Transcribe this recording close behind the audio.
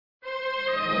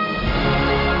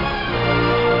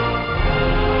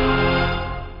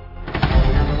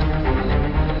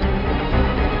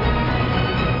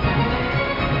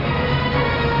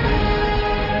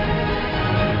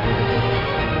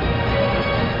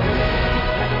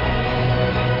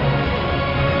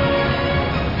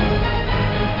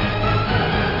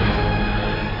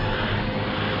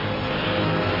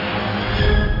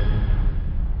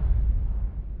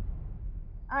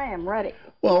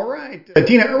All right.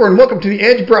 Tina Irwin, welcome to the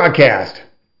Edge broadcast.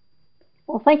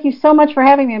 Well, thank you so much for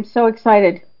having me. I'm so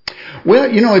excited. Well,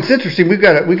 it's interesting. We've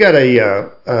got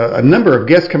a number of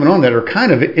guests coming on that are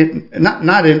kind of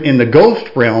not in the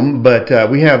ghost realm, but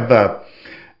we have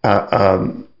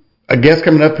a guest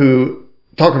coming up who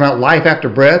talking about life after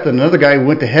breath, and another guy who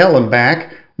went to hell and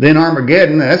back, then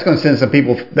Armageddon. That's going to send some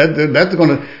people. That's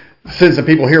going to send some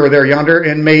people here or there yonder,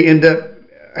 and may end up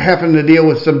having to deal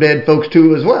with some dead folks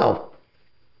too as well.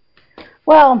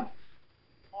 Well,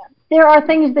 there are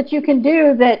things that you can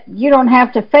do that you don't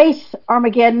have to face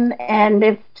Armageddon. And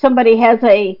if somebody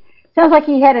sounds like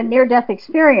he had a near-death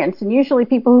experience, and usually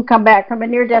people who come back from a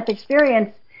near-death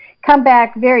experience come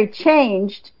back very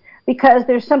changed because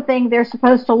there's something they're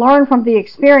supposed to learn from the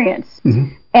experience.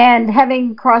 Mm-hmm. And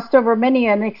having crossed over many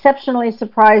an exceptionally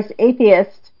surprised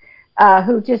atheist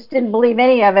who just didn't believe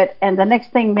any of it, and the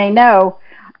next thing they know,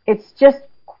 it's just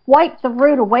quite the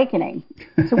rude awakening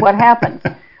to what happens.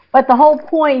 But the whole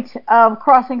point of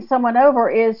crossing someone over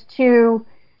is to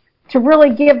really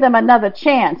give them another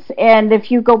chance. And if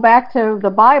you go back to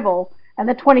the Bible and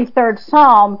the 23rd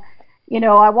Psalm,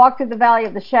 I walk through the valley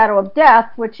of the shadow of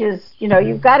death, which is,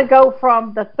 you've got to go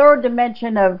from the third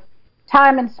dimension of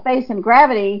time and space and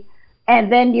gravity,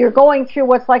 and then you're going through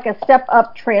what's like a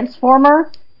step-up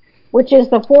transformer, which is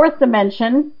the fourth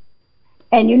dimension.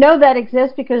 And you know that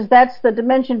exists because that's the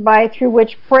dimension through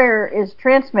which prayer is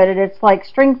transmitted. It's like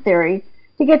string theory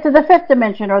to get to the fifth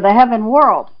dimension or the heaven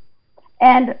world.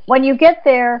 And when you get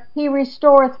there, he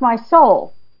restoreth my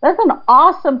soul. That's an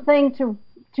awesome thing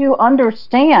to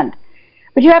understand.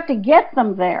 But you have to get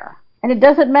them there. And it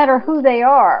doesn't matter who they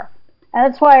are. And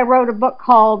that's why I wrote a book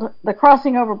called The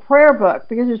Crossing Over Prayer Book,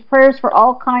 because there's prayers for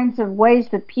all kinds of ways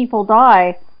that people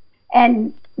die.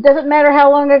 And it doesn't matter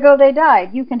how long ago they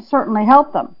died. You can certainly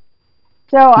help them.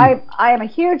 So I am a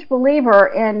huge believer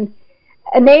in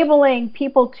enabling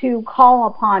people to call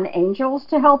upon angels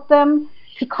to help them,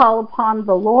 to call upon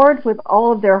the Lord with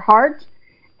all of their heart.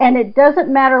 And it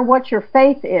doesn't matter what your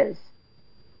faith is.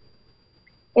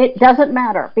 It doesn't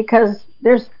matter, because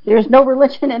there's no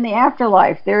religion in the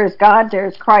afterlife. There is God, there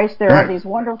is Christ, there are these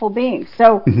wonderful beings.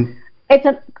 So it's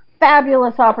a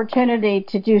fabulous opportunity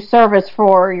to do service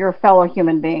for your fellow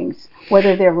human beings,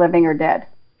 whether they're living or dead.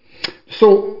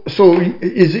 So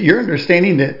is it your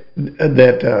understanding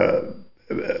that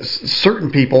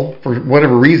certain people, for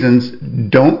whatever reasons,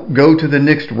 don't go to the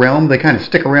next realm? They kind of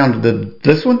stick around to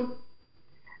this one?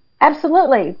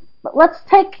 Absolutely. But let's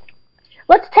take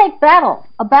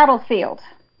a battlefield.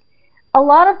 A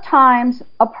lot of times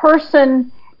a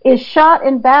person is shot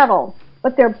in battle,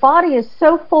 but their body is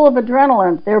so full of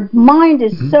adrenaline, their mind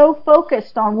is so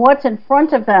focused on what's in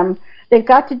front of them, they've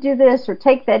got to do this or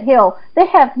take that hill, they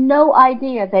have no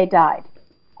idea they died.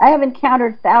 I have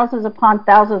encountered thousands upon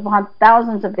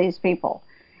thousands of these people.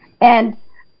 And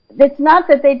it's not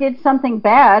that they did something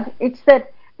bad, it's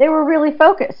that they were really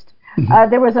focused.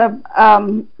 There was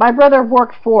my brother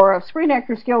worked for a Screen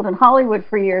Actors Guild in Hollywood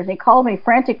for years. He called me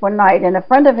frantic one night, and a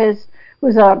friend of his,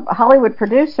 who's a Hollywood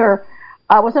producer,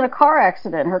 was in a car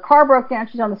accident. Her car broke down.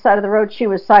 She's on the side of the road. She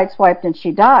was sideswiped, and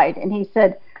she died. And he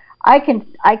said, I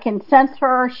can sense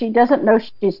her. She doesn't know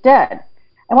she's dead.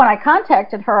 And when I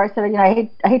contacted her, I said,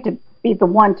 I hate to be the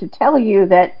one to tell you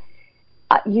that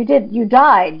you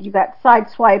died. You got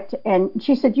sideswiped. And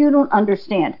she said, you don't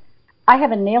understand. I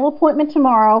have a nail appointment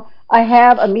tomorrow. I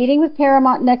have a meeting with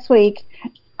Paramount next week.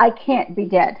 I can't be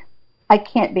dead. I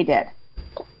can't be dead.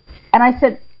 And I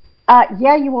said,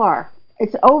 yeah, you are.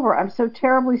 It's over. I'm so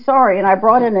terribly sorry. And I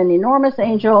brought in an enormous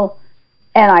angel,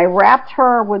 and I wrapped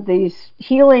her with these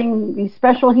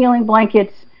special healing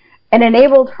blankets, and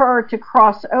enabled her to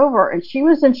cross over. And she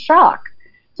was in shock.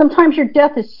 Sometimes your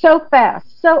death is so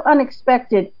fast, so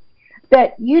unexpected,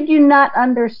 that you do not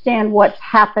understand what's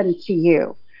happened to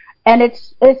you. And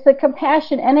it's the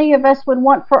compassion any of us would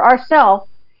want for ourselves,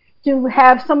 to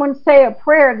have someone say a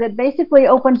prayer that basically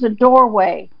opens a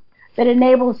doorway that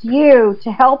enables you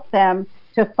to help them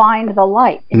to find the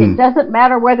light. And it doesn't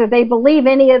matter whether they believe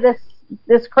any of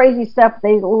this crazy stuff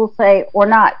they will say or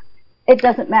not. It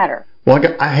doesn't matter. Well,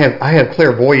 I have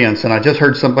clairvoyance, and I just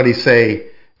heard somebody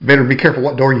say, better be careful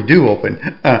what door you do open.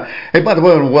 Hey, by the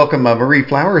way, I want to welcome Marie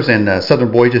Flowers and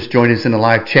Southern Boy just joined us in the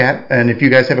live chat. And if you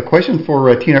guys have a question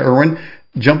for Tina Irwin,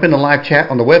 jump in the live chat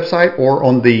on the website or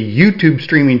on the YouTube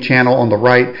streaming channel on the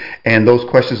right, and those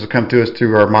questions will come to us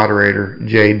through our moderator,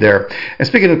 Jade, there. And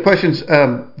speaking of questions,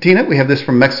 Tina, we have this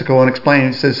from Mexico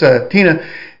Unexplained. It says, Tina,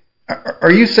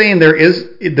 are you saying there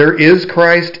is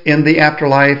Christ in the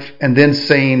afterlife, and then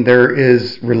saying there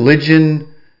is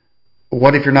religion?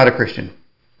 What if you're not a Christian?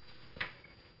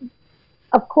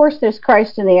 Of course there's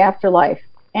Christ in the afterlife.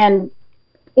 And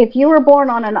if you were born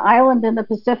on an island in the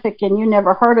Pacific and you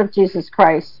never heard of Jesus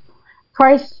Christ,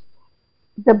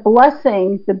 the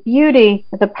blessing, the beauty,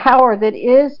 the power that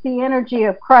is the energy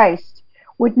of Christ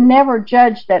would never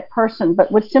judge that person,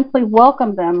 but would simply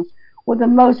welcome them with the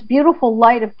most beautiful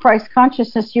light of Christ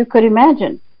consciousness you could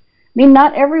imagine. I mean,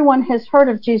 not everyone has heard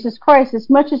of Jesus Christ as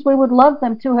much as we would love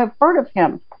them to have heard of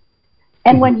him.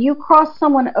 And when you cross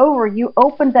someone over, you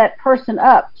open that person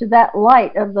up to that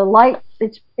light of the light.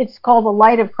 It's called the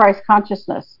light of Christ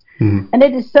consciousness. Mm-hmm. And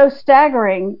it is so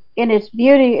staggering in its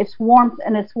beauty, its warmth,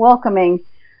 and its welcoming.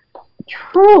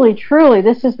 Truly, truly,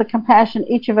 this is the compassion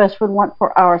each of us would want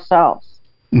for ourselves.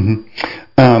 Mm-hmm.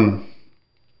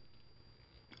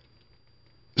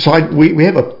 So we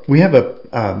have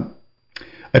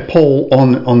a poll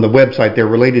on the website there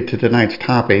related to tonight's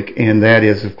topic, and that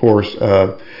is, of course,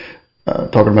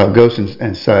 talking about ghosts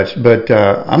and such. But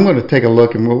I'm going to take a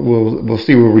look, and we'll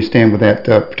see where we stand with that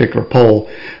particular poll.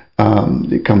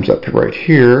 It comes up right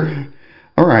here.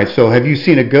 All right. So, have you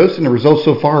seen a ghost? And the results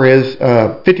so far is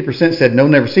 50% said no,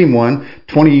 never seen one.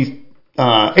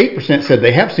 28% said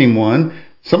they have seen one.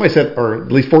 Somebody said, or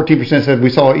at least 14% said we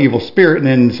saw an evil spirit, and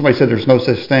then somebody said there's no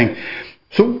such thing.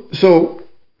 So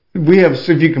we have.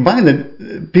 So if you combine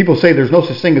the people say there's no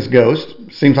such thing as ghosts.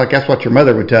 Seems like that's what your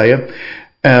mother would tell you.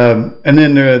 And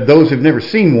then those who've never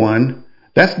seen one.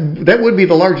 That would be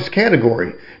the largest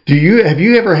category. Have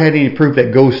you ever had any proof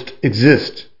that ghosts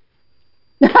exist?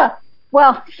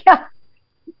 Well, yeah.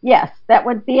 Yes, that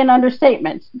would be an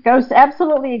understatement. Ghosts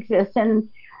absolutely exist, and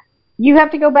you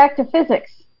have to go back to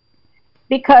physics,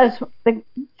 because the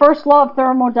first law of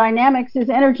thermodynamics is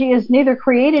energy is neither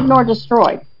created nor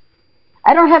destroyed.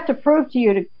 I don't have to prove to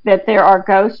you that there are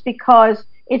ghosts, because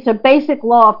it's a basic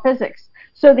law of physics.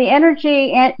 So the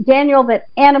energy, Daniel, that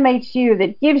animates you,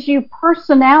 that gives you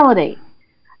personality,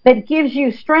 that gives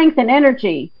you strength and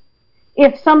energy,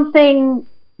 if something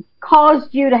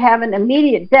caused you to have an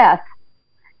immediate death,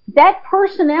 that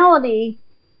personality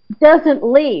doesn't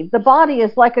leave. The body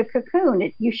is like a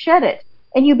cocoon. You shed it,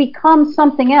 and you become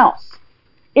something else.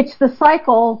 It's the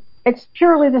cycle. It's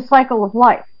purely the cycle of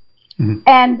life. Mm-hmm.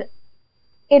 And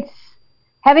it's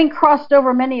having crossed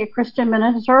over many a Christian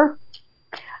minister,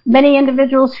 many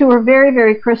individuals who were very,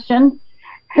 very Christian,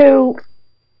 who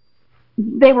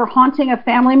they were haunting a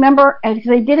family member, and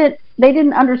they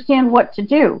didn't understand what to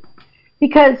do,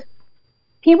 because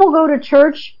people go to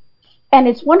church, and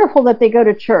it's wonderful that they go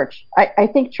to church. I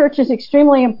think church is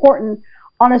extremely important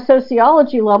on a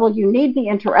sociology level. You need the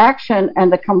interaction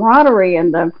and the camaraderie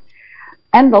and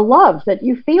the love that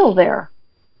you feel there,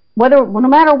 no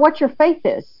matter what your faith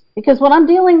is. Because when I'm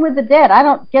dealing with the dead, I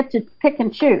don't get to pick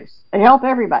and choose. I help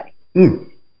everybody. Mm.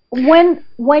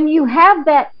 When you have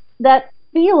that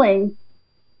feeling,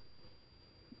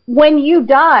 when you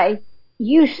die,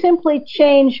 you simply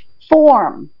change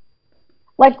form.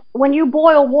 Like when you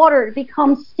boil water, it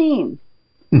becomes steam.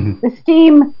 Mm-hmm. The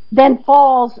steam then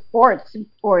falls, or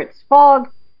it's fog,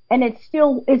 and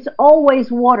it's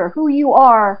always water. Who you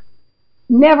are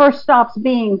never stops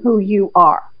being who you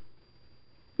are.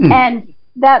 Mm. And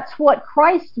that's what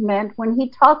Christ meant when he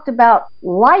talked about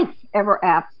life ever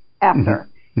after.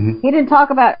 Mm-hmm. He didn't talk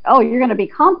about, you're going to be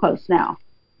compost now.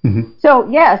 Mm-hmm. So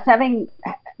yes, having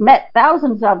met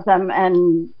thousands of them,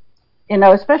 and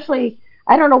especially,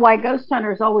 I don't know why ghost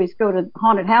hunters always go to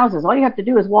haunted houses. All you have to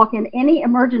do is walk in any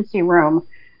emergency room.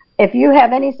 If you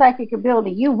have any psychic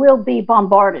ability, you will be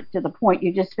bombarded to the point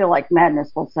you just feel like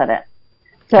madness will set in.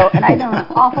 So, and I know an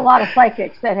awful lot of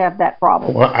psychics that have that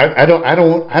problem. Well, I don't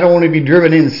want to be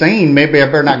driven insane. Maybe I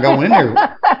better not go in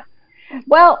there.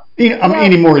 Well, I'm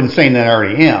any more insane than I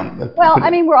already am. Well, I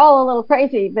mean, we're all a little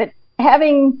crazy, but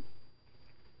having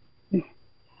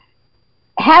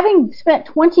spent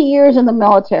 20 years in the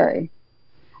military,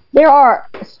 there are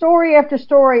story after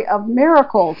story of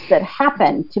miracles that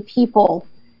happen to people,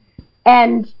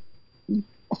 and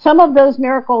some of those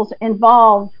miracles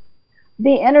involve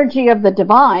the energy of the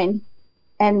divine,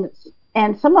 and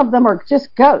some of them are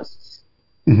just ghosts.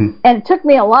 Mm-hmm. And it took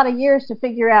me a lot of years to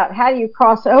figure out how do you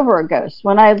cross over a ghost.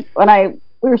 When we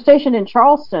were stationed in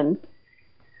Charleston,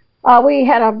 we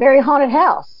had a very haunted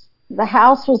house. The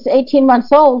house was 18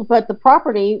 months old, but the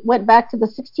property went back to the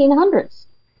 1600s.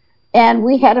 And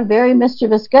we had a very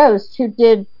mischievous ghost who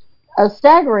did a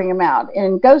staggering amount.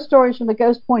 In Ghost Stories from the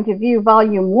Ghost Point of View,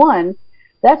 Volume 1,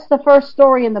 that's the first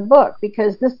story in the book,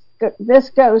 because this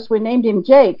ghost, we named him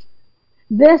Jake,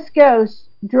 this ghost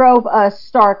drove us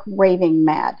stark raving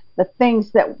mad, the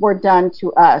things that were done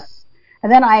to us.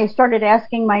 And then I started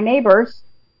asking my neighbors,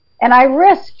 And I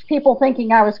risked people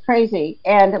thinking I was crazy.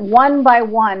 And one by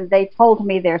one, they told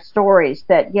me their stories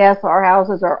that, yes, our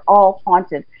houses are all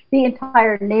haunted. The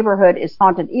entire neighborhood is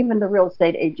haunted. Even the real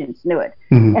estate agents knew it.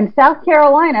 Mm-hmm. And South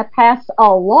Carolina passed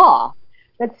a law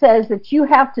that says that you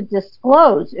have to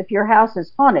disclose if your house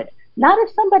is haunted. Not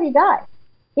if somebody died,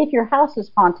 if your house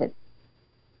is haunted.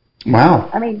 Wow.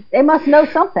 I mean, they must know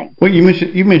something. Well, you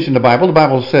mentioned the Bible. The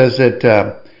Bible says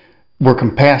that we're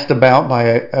compassed about by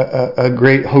a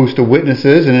great host of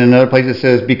witnesses, and in another place it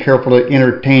says, "Be careful to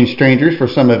entertain strangers, for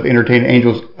some have entertained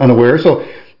angels unaware." So,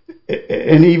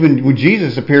 and even when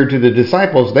Jesus appeared to the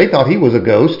disciples, they thought he was a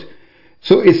ghost.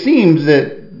 So it seems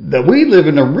that we live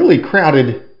in a really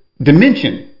crowded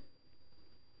dimension.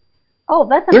 Oh,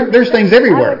 there's things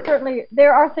everywhere.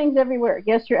 There are things everywhere.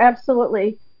 Yes, you're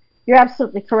absolutely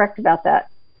correct about that.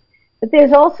 But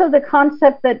there's also the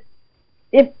concept that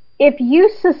if you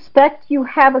suspect you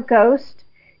have a ghost,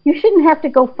 you shouldn't have to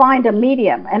go find a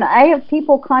medium. And I have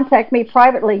people contact me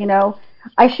privately,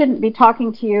 I shouldn't be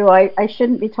talking to you. I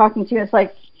shouldn't be talking to you. It's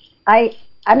like,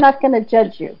 I'm not going to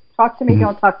judge you. Talk to me, mm-hmm.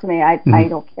 Don't talk to me. I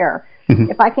don't care.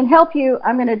 Mm-hmm. If I can help you,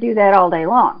 I'm going to do that all day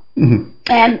long. Mm-hmm.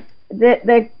 And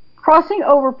the crossing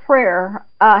over prayer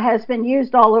has been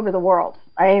used all over the world.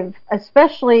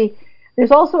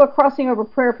 There's also a crossing over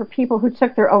prayer for people who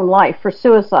took their own life, for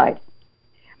suicide.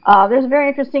 There's a very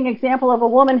interesting example of a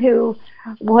woman who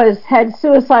had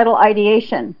suicidal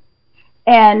ideation.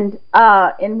 And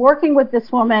in working with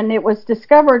this woman, it was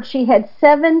discovered she had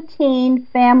 17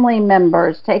 family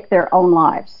members take their own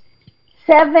lives.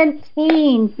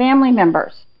 17 family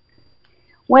members.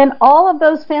 When all of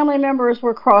those family members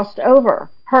were crossed over,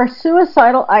 her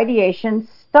suicidal ideation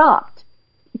stopped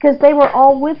because they were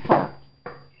all with her.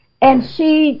 And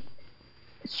she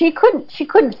couldn't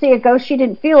see a ghost. She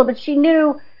didn't feel it, but she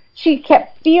knew she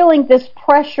kept feeling this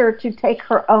pressure to take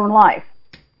her own life.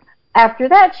 After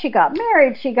that, she got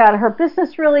married. She got her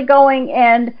business really going,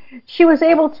 and she was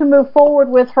able to move forward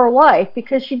with her life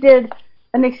because she did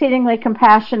an exceedingly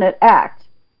compassionate act.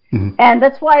 Mm-hmm. And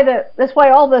that's why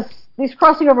all these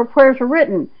crossing over prayers were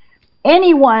written.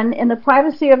 Anyone in the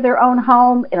privacy of their own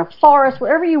home, in a forest,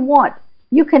 wherever you want,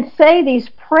 you can say these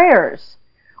prayers,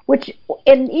 which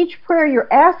in each prayer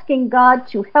you're asking God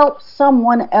to help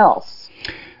someone else.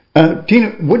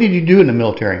 Tina, what did you do in the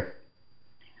military?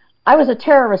 I was a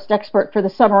terrorist expert for the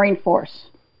submarine force.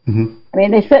 Mm-hmm. I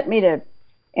mean, they sent me to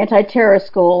anti-terrorist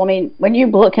school. I mean, when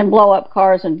you can blow up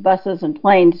cars and buses and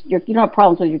planes, you don't have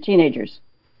problems with your teenagers.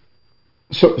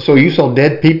 So you saw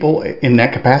dead people in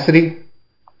that capacity?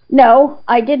 No,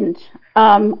 I didn't.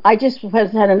 I just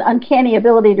had an uncanny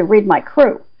ability to read my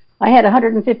crew. I had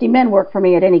 150 men work for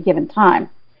me at any given time.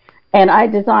 And I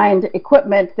designed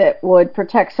equipment that would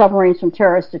protect submarines from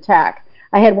terrorist attack.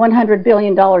 I had $100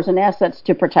 billion in assets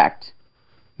to protect.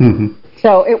 Mm-hmm.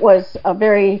 So it was a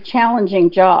very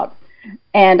challenging job.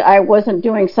 And I wasn't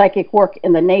doing psychic work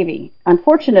in the Navy.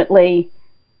 Unfortunately,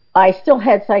 I still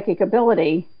had psychic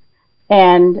ability,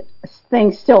 and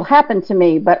things still happened to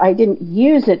me, but I didn't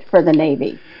use it for the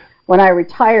Navy. When I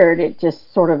retired, it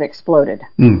just sort of exploded.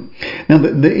 Mm. Now,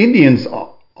 the Indians,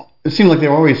 it seems like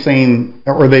they're always saying,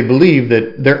 or they believe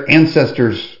that their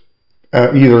ancestors,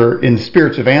 either in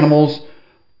spirits of animals,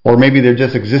 or maybe they're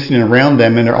just existing around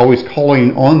them and they're always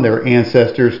calling on their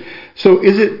ancestors. So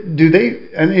do they,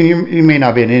 and you may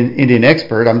not be an Indian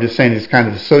expert, I'm just saying it's kind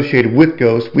of associated with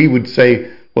ghosts. We would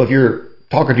say, well, if you're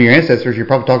talking to your ancestors, you're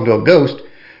probably talking to a ghost.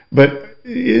 But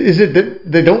is it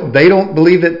that they don't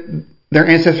believe that their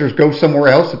ancestors go somewhere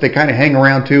else, that they kind of hang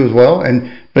around too as well?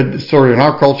 But sort of in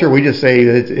our culture, we just say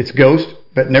that it's ghosts,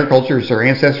 but in their culture, it's their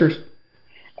ancestors?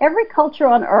 Every culture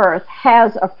on Earth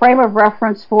has a frame of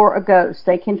reference for a ghost.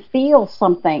 They can feel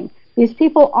something. These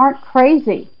people aren't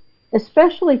crazy,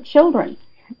 especially children.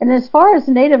 And as far as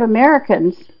Native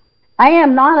Americans, I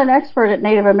am not an expert at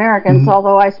Native Americans, mm-hmm.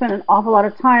 although I spent an awful lot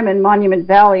of time in Monument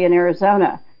Valley in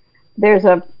Arizona. There's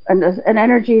an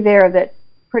energy there that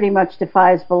pretty much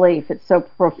defies belief. It's so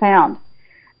profound.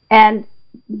 And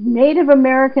Native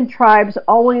American tribes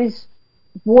always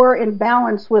were in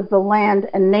balance with the land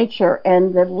and nature,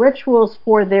 and the rituals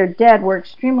for their dead were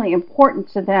extremely important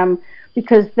to them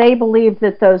because they believed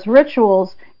that those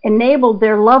rituals enabled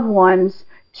their loved ones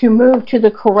to move to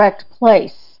the correct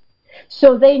place.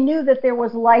 So they knew that there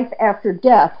was life after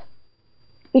death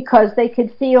because they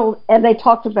could feel, and they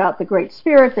talked about the Great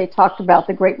Spirit, they talked about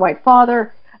the Great White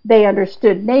Father, they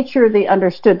understood nature, they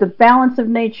understood the balance of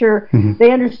nature, mm-hmm.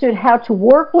 they understood how to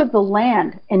work with the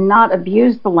land and not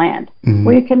abuse the land. Mm-hmm.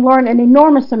 We can learn an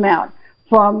enormous amount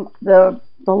from the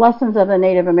lessons of the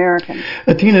Native Americans.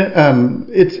 Tina,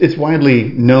 it's widely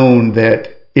known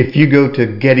that if you go to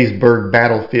Gettysburg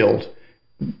battlefield,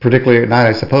 particularly at night,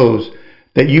 I suppose,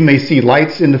 that you may see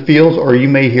lights in the fields or you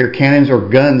may hear cannons or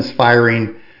guns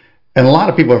firing. And a lot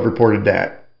of people have reported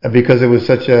that because it was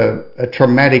such a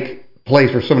traumatic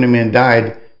place where so many men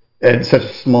died in such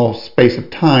a small space of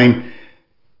time.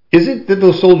 Is it that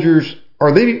those soldiers,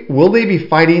 will they be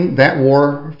fighting that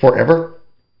war forever?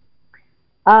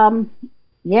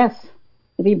 Yes,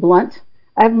 to be blunt.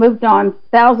 I've moved on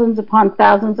thousands upon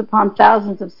thousands upon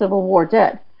thousands of Civil War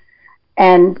dead.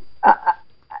 And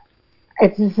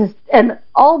it's just, and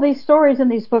all these stories in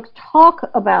these books talk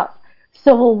about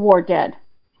Civil War dead.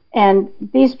 And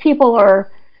these people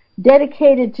are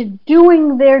dedicated to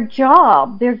doing their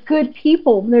job. They're good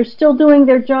people. They're still doing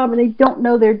their job, and they don't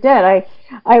know they're dead.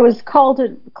 I was called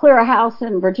to clear a house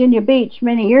in Virginia Beach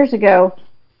many years ago,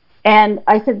 and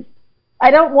I said, I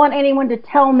don't want anyone to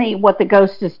tell me what the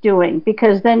ghost is doing,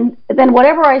 because then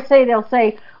whatever I say, they'll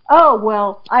say, oh,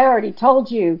 well, I already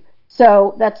told you,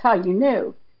 so that's how you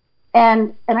knew.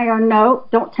 And I go, no,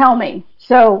 don't tell me.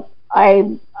 So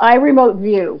I remote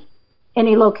view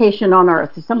any location on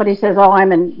Earth. If somebody says, oh,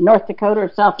 I'm in North Dakota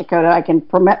or South Dakota, I can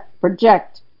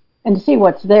project and see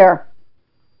what's there.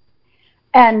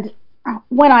 And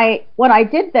when I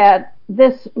did that,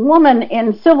 this woman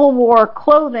in Civil War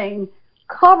clothing,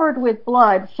 covered with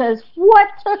blood, says, what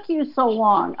took you so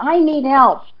long? I need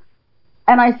help.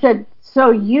 And I said,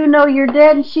 so you know you're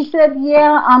dead? And she said,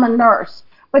 yeah, I'm a nurse.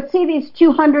 But see these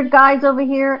 200 guys over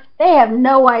here? They have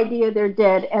no idea they're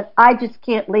dead, and I just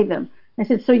can't leave them. I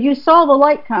said, so you saw the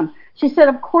light come? She said,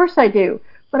 of course I do,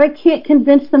 but I can't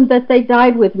convince them that they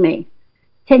died with me.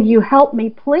 Can you help me,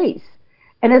 please?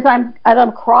 And as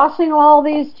I'm crossing all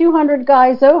these 200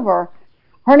 guys over,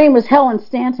 her name was Helen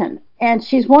Stanton, and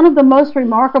she's one of the most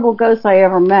remarkable ghosts I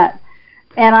ever met.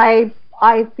 And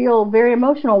I feel very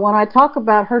emotional when I talk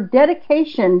about her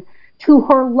dedication to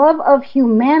her love of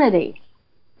humanity.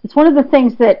 It's one of the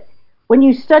things that when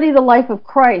you study the life of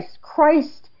Christ,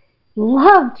 Christ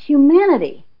loved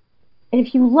humanity. And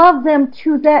if you love them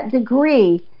to that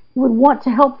degree, you would want to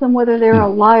help them whether they're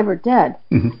alive or dead.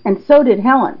 Mm-hmm. And so did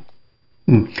Helen.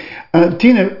 Mm.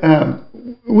 Tina,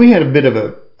 we had a bit of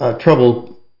a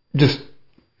trouble, just,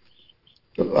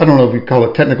 I don't know if you call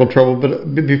it technical trouble,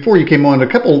 but before you came on, a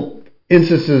couple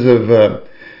instances of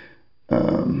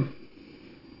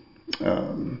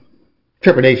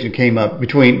trepidation came up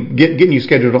between getting you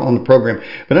scheduled on the program.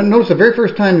 But I noticed the very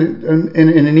first time in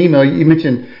an email you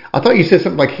mentioned, I thought you said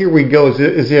something like, here we go,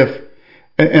 as if,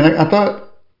 and I thought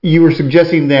you were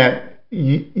suggesting that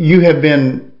you have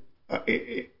been,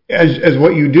 as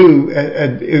what you do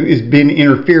is being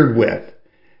interfered with.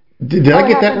 Did I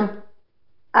get that wrong?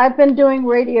 I've been doing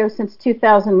radio since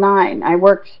 2009.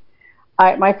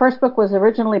 My first book was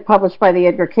originally published by the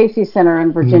Edgar Cayce Center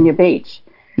in Virginia Beach.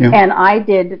 Yeah. And I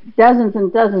did dozens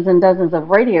and dozens and dozens of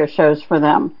radio shows for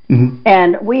them. Mm-hmm.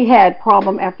 And we had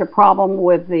problem after problem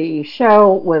with the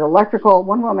show, with electrical.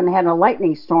 One woman had a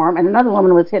lightning storm, and another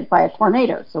woman was hit by a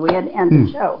tornado, so we had to end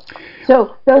the show.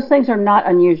 So those things are not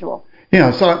unusual.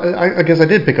 Yeah, so I guess I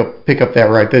did pick up that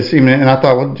right this evening, and I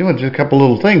thought, well, doing just a couple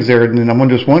little things there, and I'm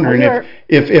just wondering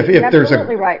if there's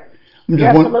absolutely right. You're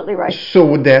absolutely right. So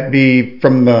would that be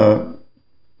from the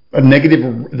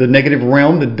negative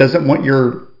realm that doesn't want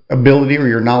your ability or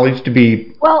your knowledge to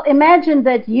be? Well, imagine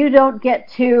that you don't get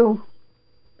to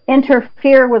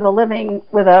interfere with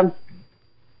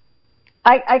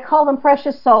I call them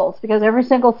precious souls, because every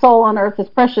single soul on earth is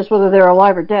precious, whether they're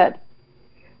alive or dead.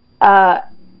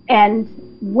 And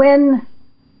when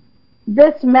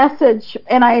this message,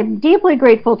 and I am deeply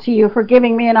grateful to you for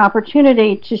giving me an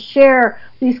opportunity to share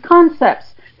these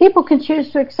concepts. People can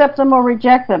choose to accept them or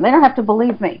reject them. They don't have to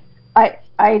believe me.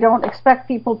 I don't expect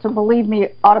people to believe me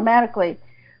automatically.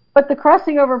 But the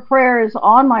crossing over prayer is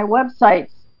on my website,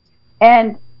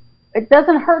 and it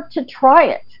doesn't hurt to try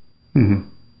it. Mm-hmm.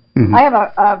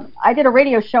 Mm-hmm. I did a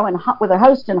radio show with a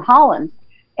host in Holland,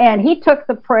 and he took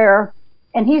the prayer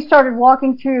and he started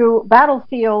walking through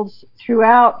battlefields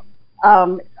throughout,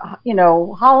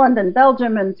 Holland and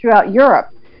Belgium and throughout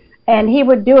Europe. And he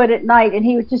would do it at night, and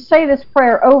he would just say this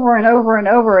prayer over and over and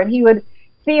over, and he would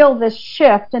feel this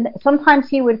shift. And sometimes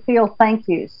he would feel thank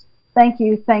yous. Thank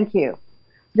you, thank you.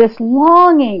 This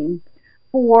longing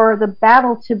for the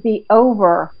battle to be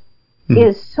over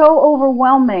is so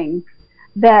overwhelming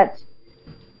that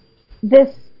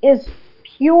this is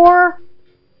pure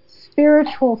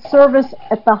spiritual service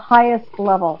at the highest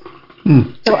level.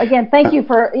 So again, thank you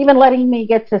for even letting me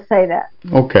get to say that.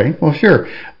 Okay, well, sure.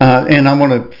 And I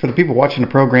want to, for the people watching the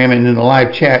program and in the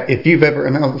live chat, if you've ever,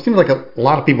 and it seems like a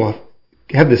lot of people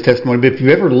have this testimony, but if you've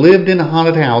ever lived in a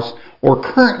haunted house or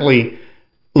currently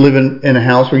living in a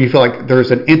house where you feel like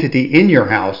there's an entity in your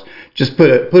house, just put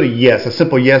a yes, a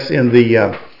simple yes in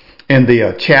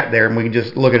the chat there, and we can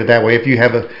just look at it that way. If you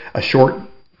have a short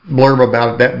blurb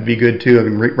about it, that would be good too. I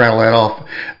can rattle that off.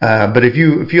 But if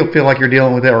you feel like you're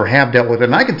dealing with it or have dealt with it,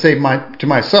 and I can say to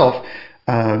myself,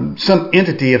 some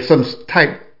entity of some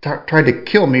type tried to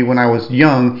kill me when I was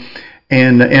young,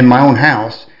 and in my own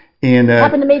house. And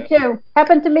happened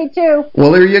to me too.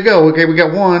 Well, there you go. Okay, we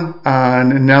got one,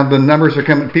 and now the numbers are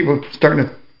coming. People starting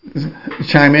to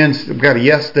chime in. We've got a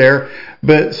yes there.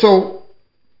 But so,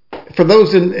 for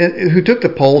those who took the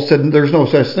poll, said there's no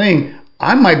such thing,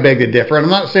 I might beg to differ. And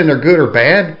I'm not saying they're good or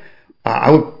bad.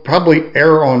 I would probably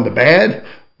err on the bad,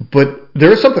 but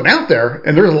there's something out there,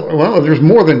 and there's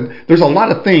more than there's a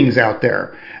lot of things out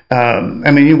there.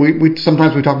 I mean, we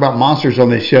sometimes we talk about monsters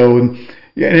on this show, and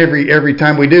every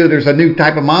time we do, there's a new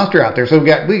type of monster out there. So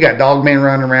we got Dogman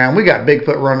running around, we got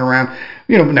Bigfoot running around.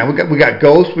 Now we got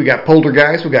ghosts, we got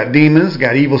poltergeists, we got demons, we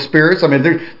got evil spirits. I mean,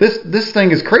 this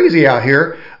thing is crazy out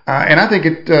here, and I think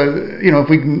if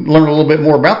we can learn a little bit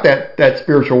more about that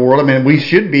spiritual world, I mean, we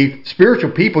should be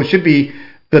spiritual people, should be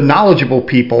the knowledgeable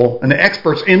people and the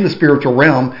experts in the spiritual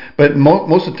realm, but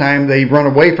most of the time they run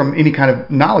away from any kind of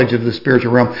knowledge of the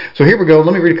spiritual realm. So here we go.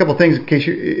 Let me read a couple of things in case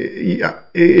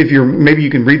maybe you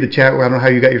can read the chat. I don't know how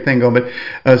you got your thing going,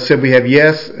 but said we have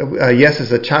yes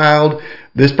as a child.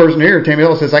 This person here, Tammy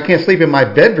Ellis, says I can't sleep in my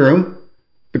bedroom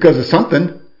because of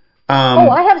something.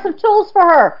 I have some tools for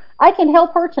her. I can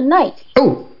help her tonight.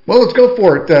 Oh, well, let's go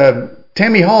for it.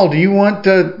 Tammy Hall, do you want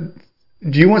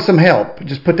some help?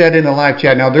 Just put that in the live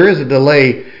chat. Now, there is a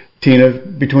delay, Tina,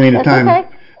 between the time. Okay.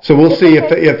 So we'll see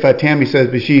if Tammy says,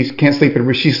 but she can't sleep in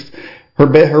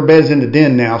her bed's in the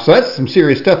den now. So that's some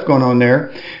serious stuff going on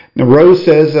there. Now, Rose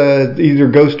says either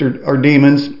ghosts or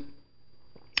demons.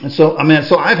 So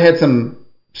I've had some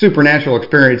supernatural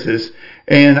experiences,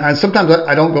 and sometimes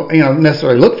I don't go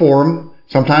necessarily look for them.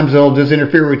 Sometimes they'll just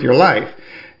interfere with your life.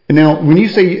 And now, when you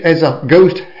say as a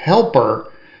ghost helper,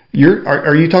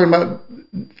 are you talking about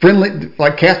friendly,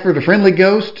 like Casper the Friendly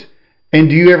Ghost? And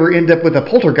do you ever end up with a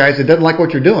poltergeist that doesn't like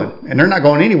what you're doing, and they're not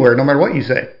going anywhere no matter what you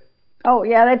say? Oh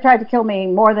yeah, they've tried to kill me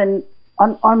more than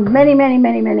on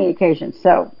many occasions.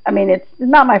 So I mean, it's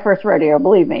not my first rodeo,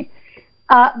 believe me.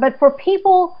 But for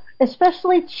people,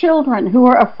 especially children who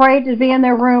are afraid to be in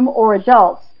their room, or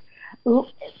adults,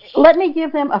 let me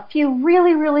give them a few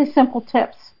really simple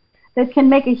tips that can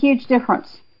make a huge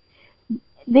difference.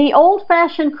 The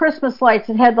old-fashioned Christmas lights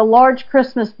that had the large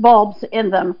Christmas bulbs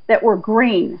in them that were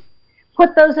green,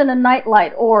 put those in a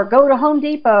nightlight, or go to Home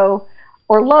Depot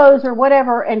or Lowe's or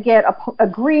whatever and get a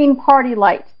green party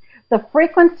light. The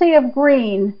frequency of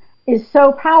green is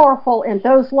so powerful in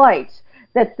those lights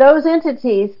that those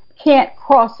entities can't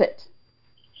cross it.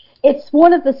 It's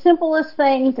one of the simplest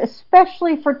things,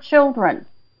 especially for children.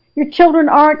 Your children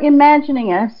aren't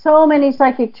imagining it. So many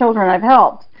psychic children I've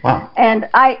helped. Wow. And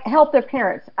I help their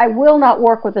parents. I will not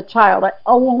work with a child. I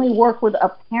only work with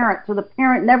a parent, so the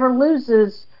parent never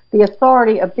loses the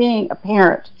authority of being a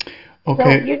parent.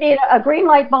 Okay. So you need a green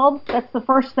light bulb. That's the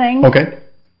first thing. Okay.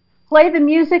 Play the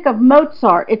music of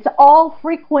Mozart. It's all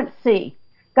frequency.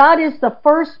 God is the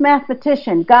first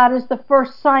mathematician. God is the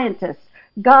first scientist.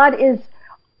 God is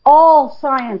all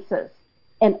sciences.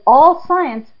 And all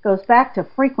science goes back to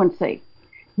frequency.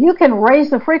 You can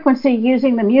raise the frequency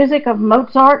using the music of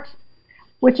Mozart,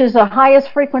 which is the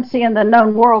highest frequency in the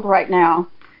known world right now.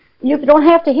 You don't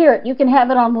have to hear it. You can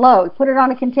have it on low. Put it on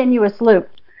a continuous loop.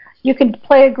 You can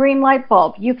play a green light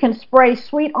bulb. You can spray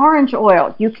sweet orange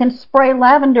oil. You can spray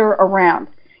lavender around.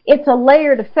 It's a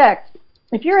layered effect.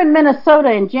 If you're in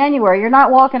Minnesota in January, you're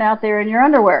not walking out there in your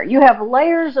underwear. You have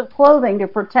layers of clothing to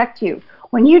protect you.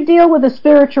 When you deal with the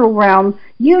spiritual realm,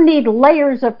 you need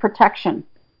layers of protection.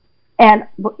 And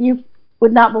you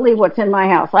would not believe what's in my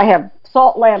house. I have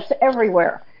salt lamps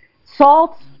everywhere.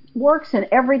 Salt works in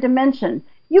every dimension.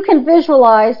 You can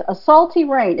visualize a salty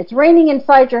rain. It's raining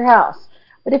inside your house.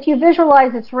 But if you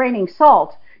visualize it's raining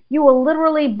salt, you will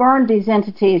literally burn these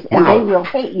entities, and they will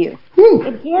hate you.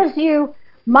 It gives you,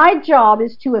 my job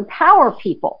is to empower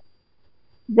people.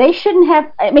 They shouldn't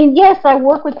have, yes, I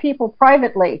work with people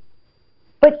privately,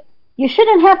 but you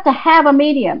shouldn't have to have a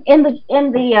medium. In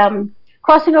the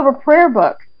Crossing Over prayer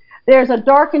book, there's a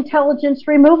dark intelligence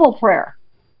removal prayer.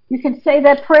 You can say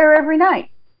that prayer every night.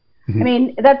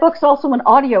 Mm-hmm. That book's also an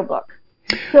audio book.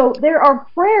 So there are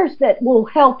prayers that will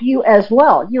help you as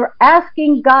well. You're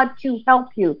asking God to help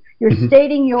you. You're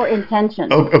stating your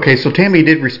intention. Okay, so Tammy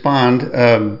did respond.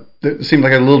 It seemed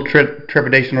like a little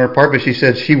trepidation on her part, but she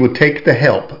said she would take the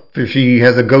help if she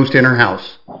has a ghost in her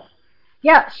house.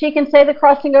 Yeah, she can say the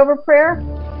Crossing Over prayer.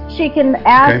 She can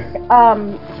ask,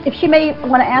 if she may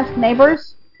want to ask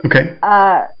neighbors. Okay.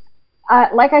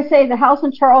 Like I say, the house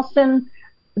in Charleston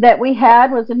that we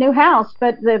had was a new house,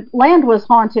 but the land was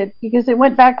haunted because it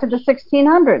went back to the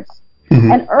 1600s.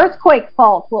 Mm-hmm. An earthquake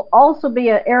fault will also be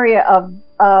an area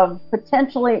of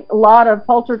potentially a lot of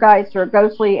poltergeist or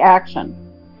ghostly action.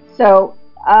 So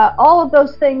all of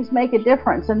those things make a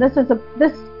difference. And this is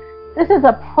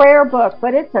a prayer book,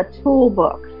 but it's a tool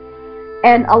book.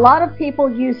 And a lot of people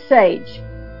use sage.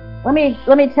 Let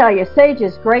me tell you, sage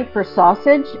is great for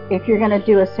sausage if you're going to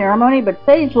do a ceremony, but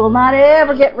sage will not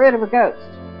ever get rid of a ghost.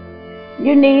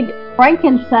 You need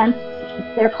frankincense.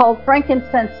 They're called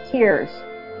frankincense tears.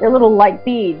 They're little like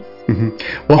beads. Mm-hmm.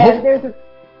 Well,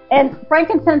 and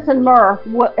frankincense and myrrh,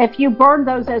 if you burn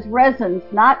those as resins,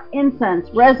 not incense,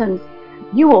 resins,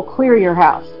 you will clear your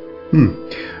house.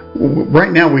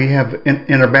 Right now we have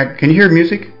in our back, can you hear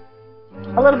music?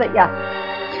 A little bit, yeah.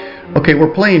 Okay,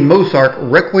 we're playing Mozart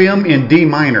Requiem in D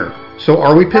minor. So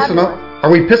are we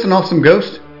pissing off some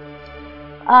ghosts?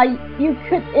 You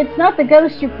could. It's not the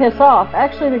ghosts you piss off.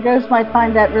 Actually, the ghosts might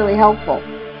find that really helpful.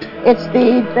 It's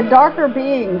the darker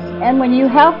beings. And when you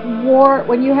have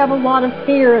a lot of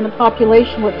fear in the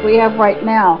population, which we have right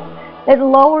now, it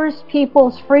lowers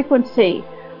people's frequency.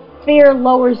 Fear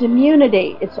lowers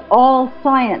immunity. It's all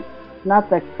science, not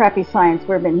the crappy science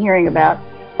we've been hearing about,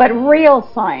 but real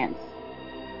science.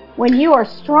 When you are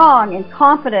strong and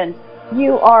confident,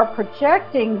 you are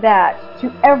projecting that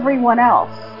to everyone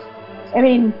else. I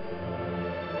mean,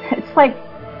 it's like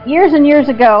years and years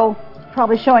ago,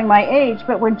 probably showing my age,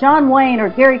 but when John Wayne or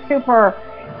Gary Cooper,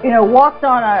 walked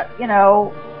on a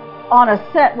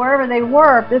set, wherever they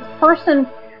were, this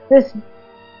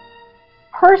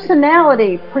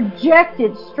personality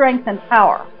projected strength and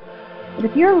power. But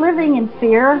if you're living in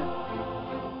fear,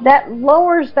 that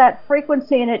lowers that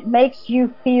frequency and it makes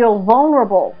you feel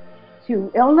vulnerable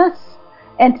to illness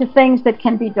and to things that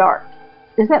can be dark.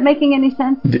 Is that making any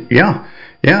sense? Yeah.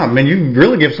 I mean, you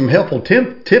really give some helpful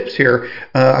tips here.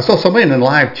 I saw somebody in the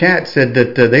live chat said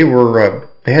that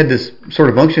they had this sort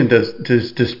of unction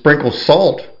to sprinkle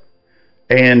salt,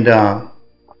 and I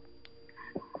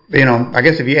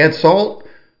guess if you add salt,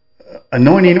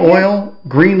 anointing oil,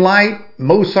 green light,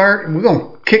 Mozart, we're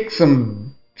gonna kick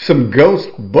some ghost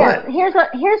butt. Here's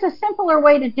a simpler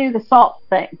way to do the salt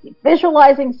thing.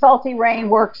 Visualizing salty rain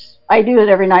works. I do it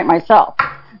every night myself.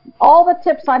 All the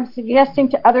tips I'm suggesting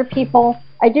to other people,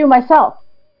 I do myself.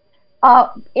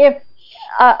 If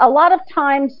a lot of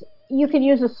times you can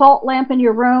use a salt lamp in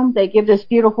your room, they give this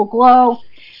beautiful glow.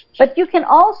 But you can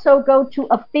also go to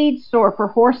a feed store for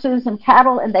horses and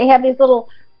cattle, and they have these little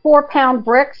 4-pound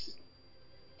bricks,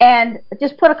 and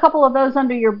just put a couple of those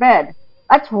under your bed.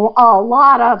 That's a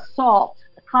lot of salt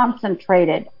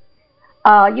concentrated.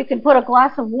 You can put a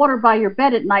glass of water by your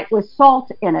bed at night with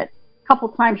salt in it. A couple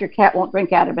times your cat won't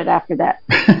drink out of it after that.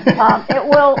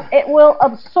 It will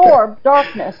absorb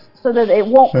darkness so that it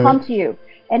won't come to you.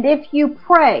 And if you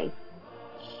pray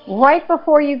right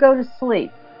before you go to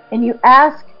sleep and you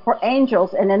ask for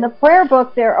angels, and in the prayer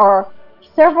book there are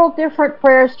several different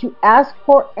prayers to ask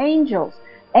for angels.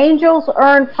 Angels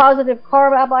earn positive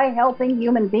karma by helping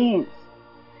human beings.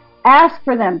 Ask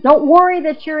for them. Don't worry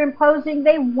that you're imposing.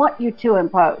 They want you to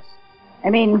impose. I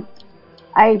mean,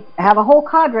 I have a whole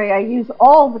cadre I use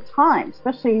all the time,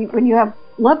 especially when you have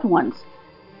loved ones.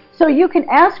 So you can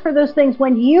ask for those things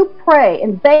when you pray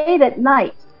and bathe at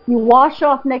night. You wash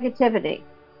off negativity.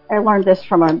 I learned this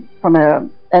from an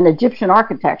Egyptian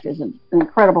architect, who's an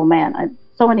incredible man.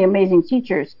 So many amazing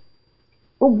teachers.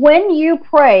 But when you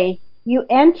pray, you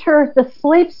enter the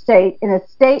sleep state in a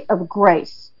state of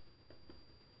grace.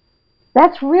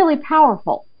 That's really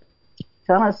powerful.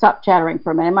 So I'm going to stop chattering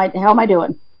for a minute. How am I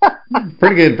doing?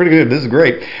 Pretty good. This is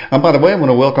great. By the way, I want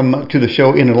to welcome to the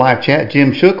show in the live chat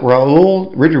Jim Shook,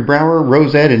 Raul, Richard Brower,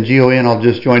 Rosette, and GON all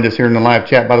just joined us here in the live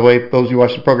chat. By the way, those who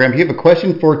watch the program, if you have a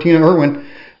question for Tina Irwin,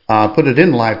 put it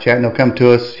in the live chat and they'll come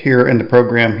to us here in the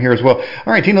program here as well.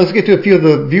 All right, Tina, let's get to a few of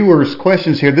the viewers'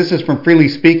 questions here. This is from Freely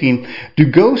Speaking. Do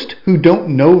ghosts who don't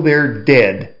know they're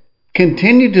dead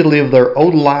continue to live their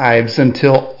old lives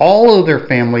until all of their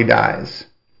family dies?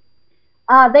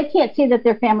 They can't see that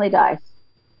their family dies.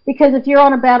 Because if you're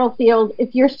on a battlefield,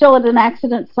 if you're still at an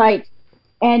accident site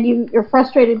and you're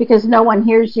frustrated because no one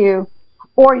hears you,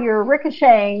 or you're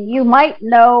ricocheting, you might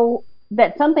know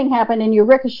that something happened and you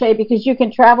ricochet because you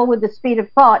can travel with the speed of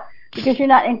thought because you're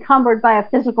not encumbered by a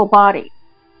physical body.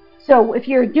 So if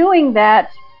you're doing that,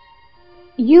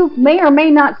 you may or may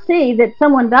not see that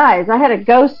someone dies. I had a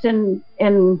ghost in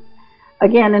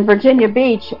Virginia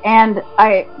Beach, and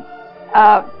the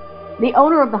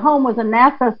owner of the home was a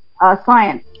NASA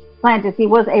science scientist. He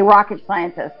was a rocket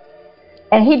scientist.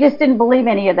 And he just didn't believe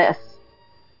any of this.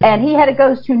 And he had a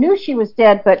ghost who knew she was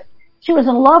dead, but she was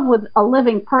in love with a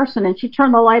living person, and she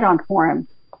turned the light on for him.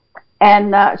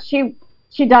 And she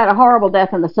died a horrible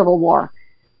death in the Civil War.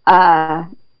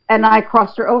 And I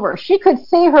crossed her over. She could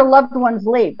see her loved ones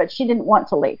leave, but she didn't want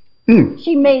to leave.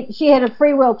 She had a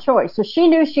free will choice, so she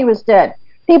knew she was dead.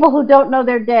 People who don't know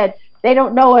they're dead, they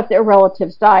don't know if their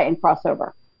relatives die and cross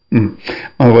over.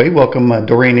 By the way, welcome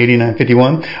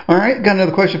Doreen8951. All right, got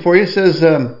another question for you. It says,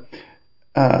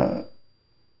 I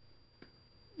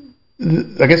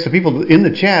guess the people in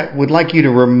the chat would like you to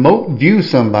remote view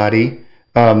somebody.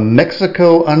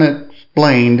 Mexico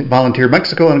Unexplained volunteer.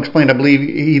 Mexico Unexplained, I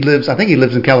believe I think he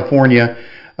lives in California.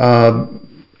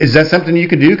 Is that something you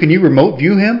can do? Can you remote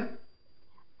view him?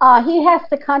 He has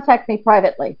to contact me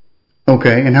privately.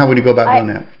 Okay, and how would he go about doing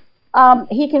that?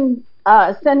 He can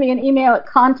send me an email at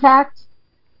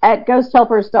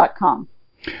contact@ghosthelpers.com.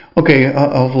 Okay,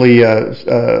 hopefully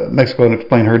Mexico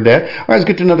Unexplained heard that. All right, let's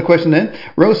get to another question then.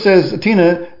 Rose says,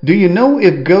 Tina, do you know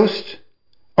if ghosts,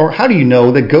 or how do you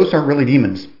know that ghosts aren't really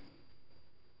demons?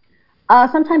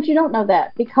 Sometimes you don't know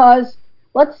that, because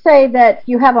let's say that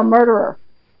you have a murderer.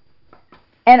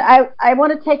 And I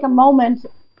want to take a moment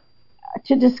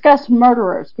to discuss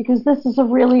murderers, because this is a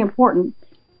really important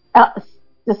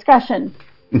discussion.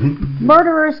 Mm-hmm.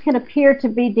 Murderers can appear to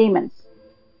be demons,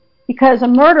 because a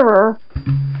murderer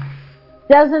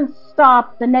doesn't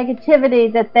stop the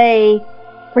negativity that they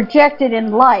projected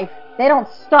in life. They don't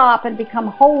stop and become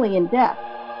holy in death.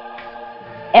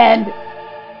 And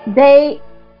they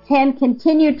can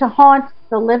continue to haunt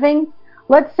the living.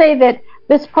 Let's say that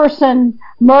this person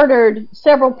murdered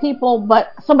several people,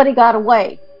 but somebody got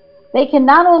away. They can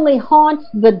not only haunt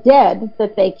the dead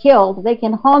that they killed, they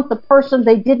can haunt the person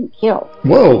they didn't kill.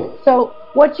 Whoa. So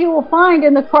what you will find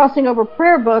in the Crossing Over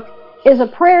Prayer book is a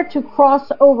prayer to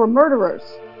cross over murderers,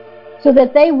 so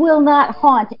that they will not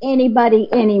haunt anybody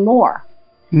anymore.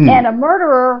 And a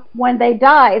murderer, when they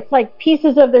die, it's like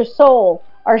pieces of their soul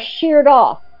are sheared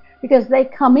off, because they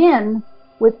come in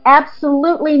with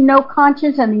absolutely no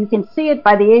conscience, and you can see it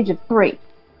by the age of 3.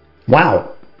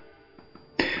 Wow.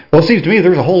 Well, it seems to me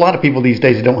there's a whole lot of people these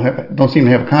days that don't seem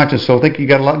to have a conscience, so I think you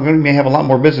may have a lot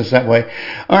more business that way.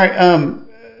 All right,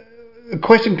 a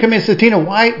question come in, says, Tina,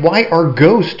 why are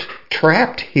ghosts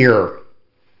trapped here?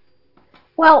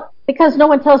 Well, because no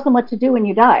one tells them what to do when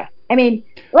you die. I mean,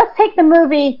 let's take the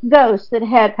movie Ghost that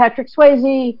had Patrick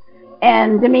Swayze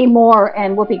and Demi Moore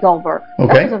and Whoopi Goldberg.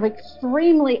 Okay. That was an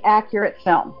extremely accurate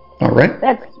film. All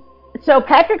right. So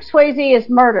Patrick Swayze is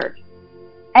murdered,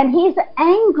 and he's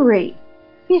angry.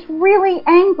 He's really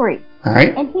angry. All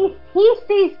right. And he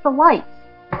sees the lights,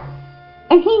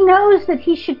 and he knows that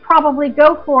he should probably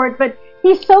go for it, but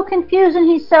he's so confused and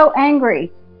he's so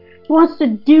angry. He wants to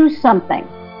do something.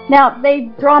 Now,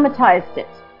 they dramatized it,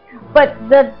 but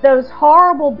those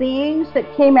horrible beings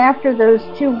that came after those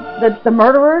two, the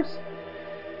murderers,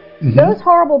 those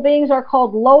horrible beings are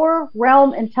called lower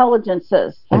realm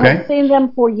intelligences. Okay. I've seen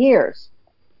them for years,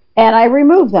 and I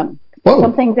remove them. Whoa.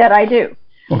 Something that I do.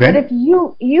 Okay. But if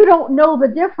you don't know the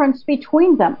difference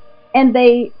between them, and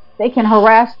they can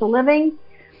harass the living.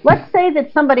 Let's say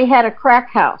that somebody had a crack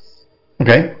house.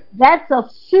 Okay. That's a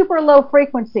super low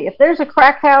frequency. If there's a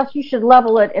crack house, you should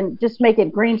level it and just make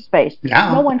it green space.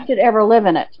 Yeah. No one should ever live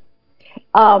in it.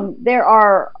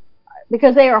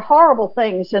 Because they are horrible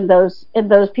things in those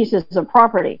pieces of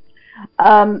property.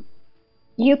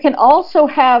 You can also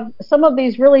have some of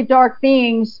these really dark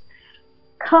beings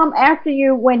come after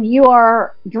you when you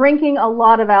are drinking a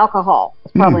lot of alcohol.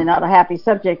 It's probably not a happy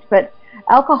subject, but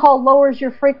alcohol lowers your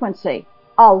frequency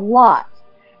a lot.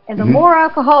 And the more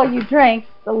alcohol you drink,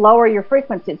 the lower your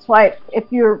frequency. It's why if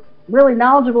you're really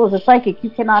knowledgeable as a psychic, you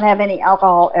cannot have any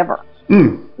alcohol ever.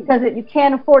 Because you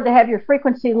can't afford to have your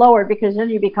frequency lowered, because then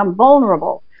you become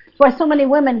vulnerable. That's why so many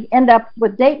women end up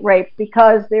with date rape,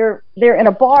 because they're in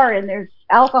a bar and there's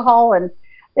alcohol and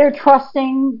they're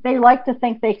trusting. They like to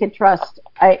think they could trust.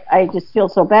 I just feel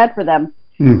so bad for them.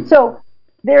 So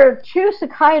there are 2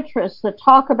 psychiatrists that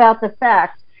talk about the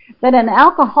fact that an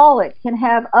alcoholic can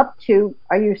have up to,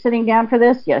 are you sitting down for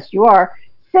this? Yes, you are,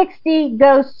 60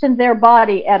 ghosts in their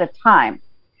body at a time.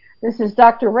 This is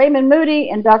Dr. Raymond Moody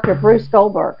and Dr. Bruce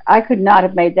Goldberg. I could not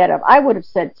have made that up. I would have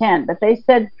said 10, but they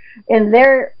said in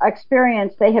their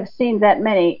experience they have seen that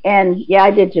many. And yeah,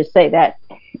 I did just say that.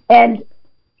 And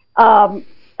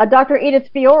Dr. Edith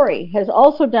Fiore has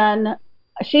also done,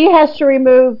 she has to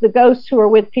remove the ghosts who are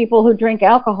with people who drink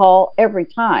alcohol every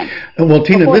time. Well,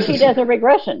 Tina, before she does a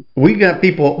regression. We got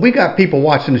people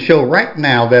watching the show right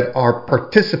now that are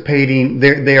participating.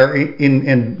 They are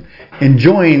in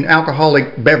enjoying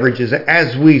alcoholic beverages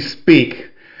as we speak.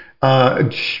 Are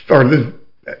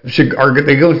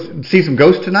they going to see some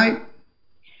ghosts tonight?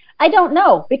 I don't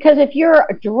know, because if you're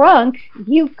drunk,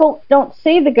 you don't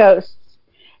see the ghosts.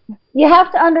 You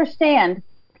have to understand,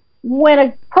 when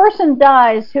a person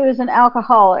dies who is an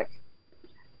alcoholic,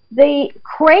 the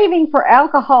craving for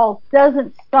alcohol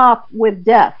doesn't stop with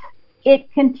death.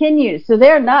 It continues. So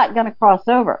they're not going to cross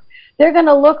over. They're going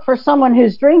to look for someone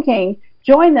who's drinking,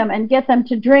 join them, and get them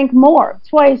to drink more.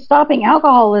 That's why stopping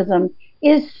alcoholism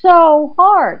is so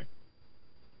hard.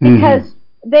 Because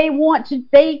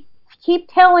they keep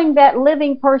telling that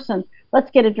living person,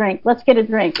 let's get a drink, or if they're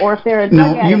a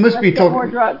drug addict, you must let's be get talking more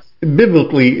drugs.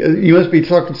 Biblically, you must be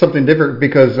talking something different,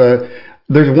 because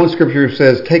there's one scripture that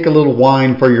says, take a little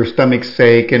wine for your stomach's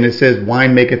sake, and it says,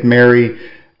 wine maketh merry.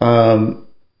 And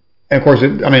of course,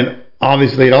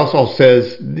 obviously it also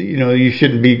says, you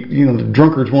shouldn't be, the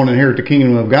drunkards won't inherit the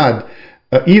kingdom of God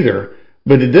either.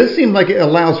 But it does seem like it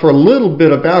allows for a little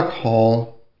bit of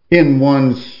alcohol in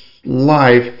one's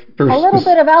life. A little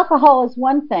bit of alcohol is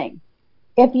one thing.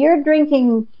 If you're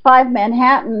drinking 5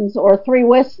 Manhattans or 3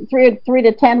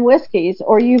 to 10 whiskeys,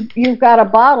 or you've got a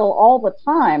bottle all the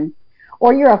time,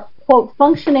 or you're a quote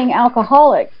functioning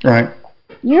alcoholic, right?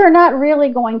 You're not really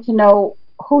going to know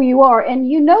who you are, and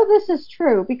this is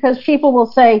true because people will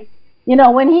say,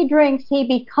 when he drinks, he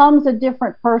becomes a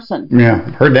different person. Yeah,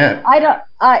 heard that.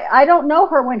 I don't know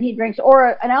her when he drinks,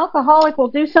 or an alcoholic will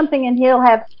do something and he'll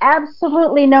have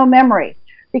absolutely no memory,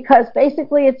 because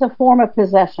basically it's a form of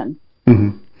possession.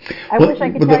 Mm-hmm. I wish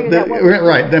I could tell you that.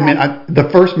 Right. The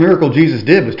first miracle Jesus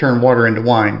did was turn water into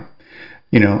wine.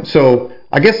 So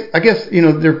I guess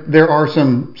there are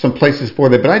some places for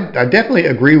that, but I definitely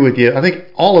agree with you. I think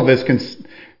all of us can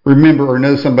remember or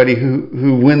know somebody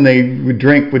who when they would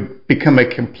drink would become a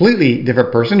completely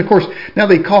different person. Of course, now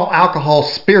they call alcohol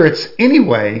spirits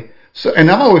anyway. So,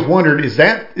 and I've always wondered, is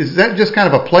that just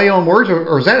kind of a play on words,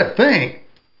 or is that a thing?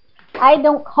 I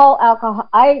don't call alcohol.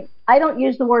 I don't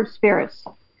use the word spirits,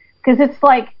 because it's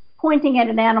like pointing at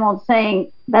an animal and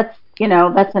saying that's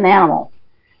an animal.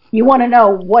 You want to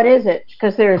know what is it?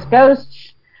 Because there's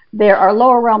ghosts, there are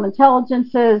lower realm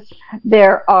intelligences,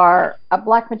 there are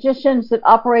black magicians that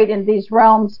operate in these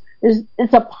realms.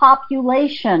 It's a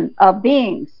population of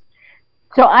beings.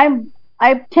 So I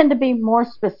tend to be more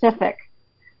specific.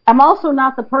 I'm also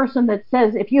not the person that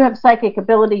says if you have psychic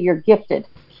ability, you're gifted.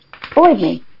 Believe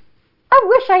me, I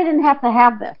wish I didn't have to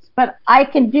have this, but I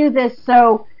can do this.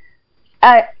 So,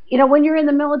 when you're in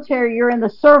the military, you're in the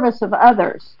service of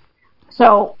others.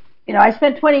 So, I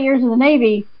spent 20 years in the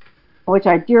Navy, which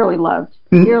I dearly loved.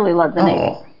 Dearly loved the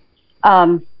Navy.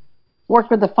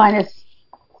 Worked with the finest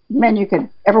men you could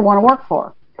ever want to work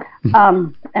for,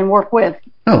 and work with.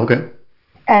 Oh, okay.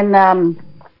 And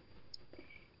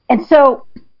so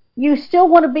you still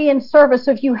want to be in service.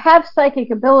 So if you have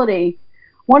psychic ability,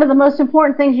 one of the most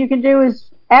important things you can do is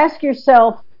ask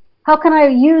yourself, how can I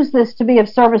use this to be of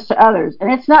service to others? And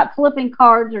it's not flipping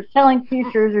cards or telling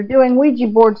futures or doing Ouija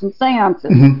boards and seances.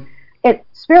 Mm-hmm.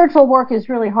 Spiritual work is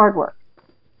really hard work.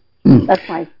 I'm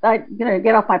going to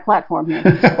get off my platform here.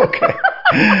 Okay.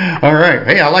 All right.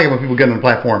 Hey, I like it when people get on the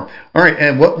platform. All right.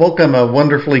 And welcome,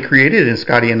 Wonderfully Created, and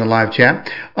Scotty in the live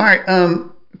chat. All right.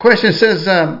 Question says,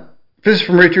 this is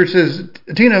from Richard, says,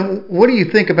 Tina, what do you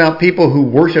think about people who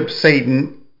worship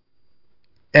Satan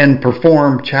and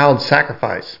perform child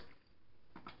sacrifice?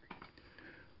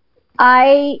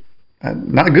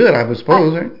 Not good, I would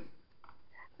suppose, right?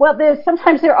 Well,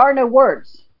 sometimes there are no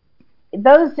words.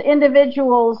 Those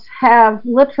individuals have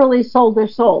literally sold their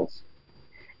souls.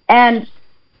 And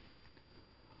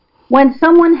when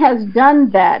someone has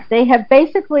done that, they have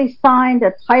basically signed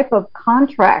a type of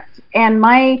contract. And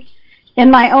in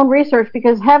my own research,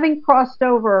 because having crossed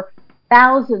over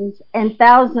thousands and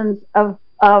thousands of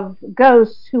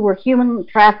ghosts who were human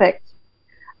trafficked,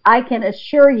 I can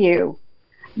assure you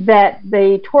that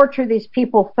the torture these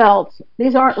people felt,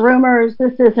 these aren't rumors,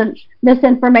 this isn't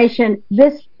misinformation,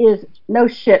 this is no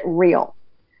shit real.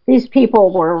 These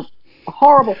people were,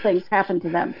 horrible things happened to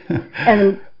them.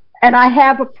 And I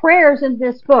have prayers in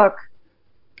this book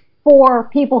for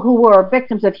people who were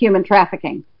victims of human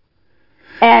trafficking.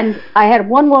 And I had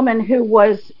one woman who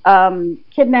was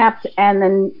kidnapped, and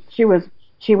then she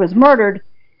was murdered.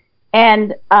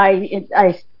 And I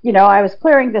was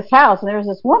clearing this house, and there was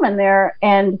this woman there,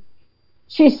 and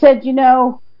she said,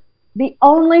 the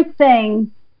only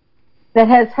thing that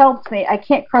has helped me, I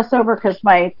can't cross over because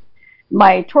my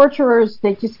torturers,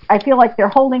 I feel like they're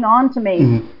holding on to me,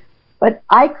 mm-hmm. but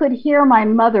I could hear my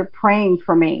mother praying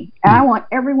for me. And I want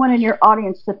everyone in your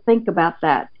audience to think about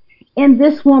that. in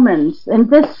this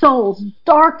soul's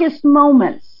darkest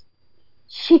moments,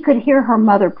 she could hear her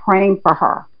mother praying for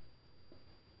her.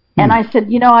 And I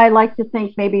said, I like to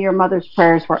think maybe your mother's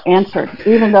prayers were answered,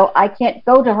 even though I can't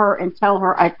go to her and tell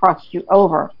her I crossed you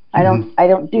over. I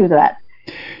don't do that.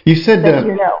 You said,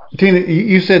 Tina,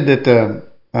 you said that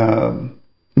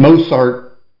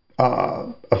Mozart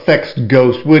affects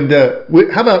ghosts.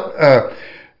 How about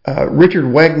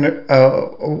Richard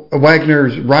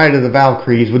Wagner's Ride of the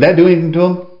Valkyries? Would that do anything to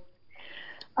him?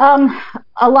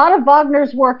 A lot of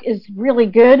Wagner's work is really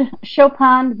good.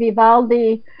 Chopin,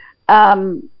 Vivaldi,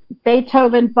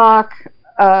 Beethoven, Bach,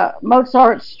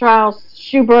 Mozart, Strauss,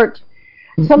 Schubert.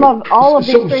 Some of all of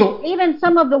these, even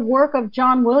some of the work of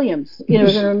John Williams,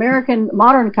 an American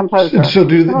modern composer. So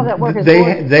do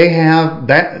they have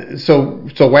that? So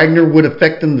Wagner would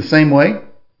affect them the same way?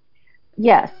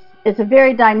 Yes, it's a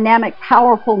very dynamic,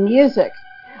 powerful music.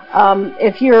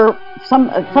 If you're some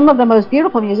of the most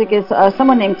beautiful music is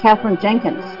someone named Katherine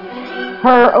Jenkins.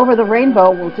 Her Over the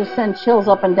Rainbow will just send chills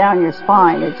up and down your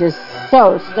spine. It's just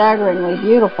so staggeringly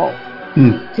beautiful.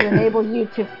 To enable you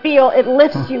to feel. It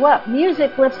lifts you up.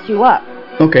 Music lifts you up.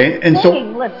 Okay, and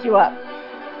singing lifts you up.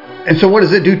 And so what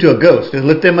does it do to a ghost? Does it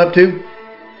lift them up too?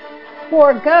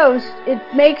 For a ghost, it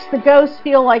makes the ghost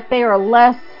feel like they are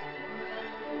less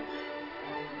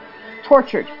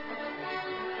tortured.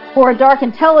 For a dark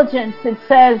intelligence, it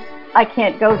says, I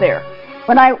can't go there.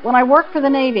 When I worked for the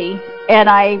Navy, and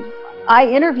I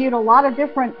interviewed a lot of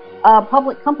different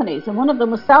public companies, and one of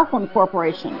them was Southland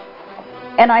Corporation.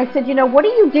 And I said, what do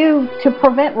you do to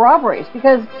prevent robberies?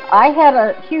 Because I had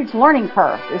a huge learning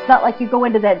curve. It's not like you go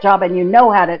into that job and you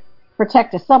know how to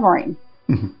protect a submarine.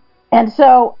 Mm-hmm. And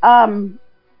so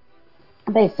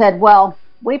they said, well,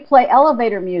 we play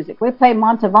elevator music. We play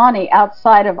Mantovani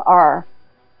outside of our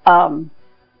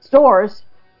stores,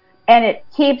 and it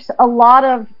keeps a lot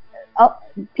of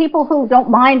people who don't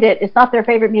mind it. It's not their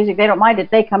favorite music. They don't mind it.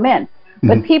 They come in. Mm-hmm.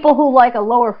 But people who like a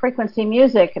lower frequency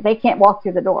music, they can't walk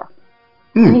through the door.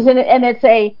 Mm. And it's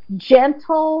a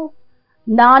gentle,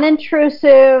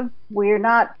 non-intrusive. We're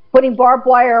not putting barbed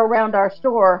wire around our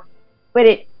store, but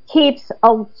it keeps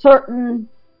a certain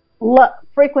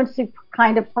frequency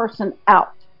kind of person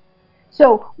out.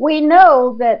 So we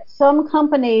know that some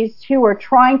companies who are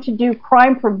trying to do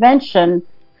crime prevention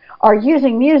are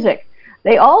using music.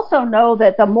 They also know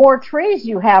that the more trees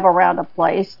you have around a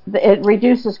place, it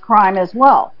reduces crime as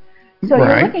well. So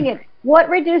You're looking at what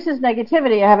reduces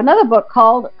negativity. I have another book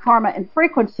called Karma and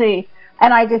Frequency,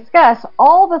 and I discuss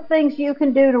all the things you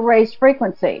can do to raise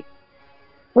frequency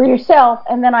for yourself,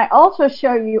 and then I also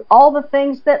show you all the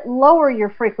things that lower your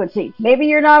frequency. Maybe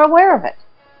you're not aware of it.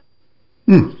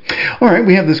 All right,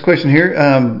 we have this question here.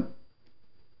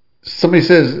 Somebody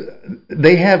says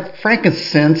they have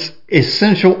frankincense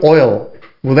essential oil.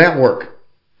 Will that work?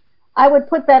 I would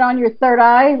put that on your third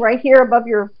eye, right here above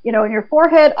your, in your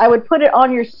forehead. I would put it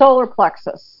on your solar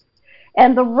plexus.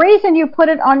 And the reason you put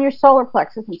it on your solar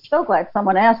plexus, I'm so glad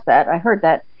someone asked that, I heard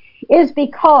that, is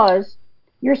because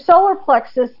your solar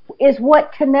plexus is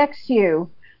what connects you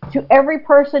to every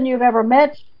person you've ever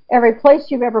met, every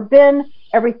place you've ever been,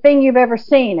 everything you've ever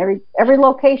seen, every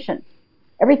location,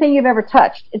 everything you've ever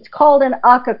touched. It's called an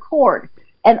Akka cord.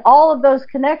 And all of those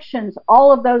connections,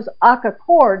 all of those Akka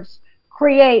cords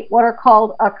create what are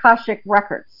called Akashic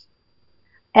records.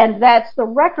 And that's the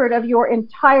record of your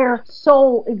entire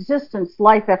soul existence,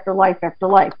 life after life after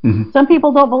life. Mm-hmm. Some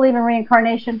people don't believe in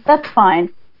reincarnation. That's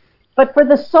fine. But for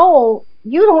the soul,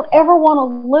 you don't ever want to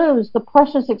lose the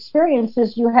precious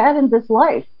experiences you had in this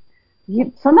life.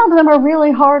 Some of them are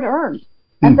really hard earned,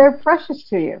 and they're precious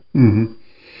to you. Mm-hmm.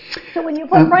 So when you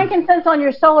put frankincense on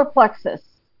your solar plexus,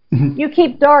 you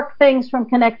keep dark things from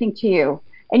connecting to you.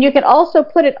 And you can also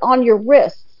put it on your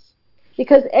wrists,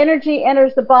 because energy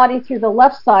enters the body through the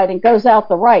left side and goes out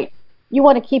the right. You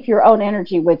want to keep your own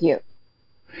energy with you.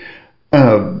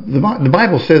 The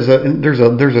Bible says, there's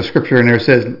a scripture in there that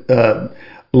says,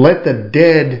 let the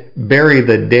dead bury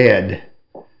the dead.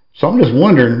 So I'm just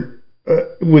wondering,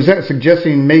 was that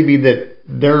suggesting maybe that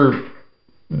the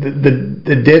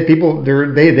dead people,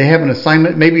 they have an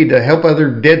assignment maybe to help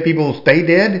other dead people stay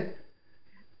dead?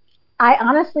 I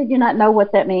honestly do not know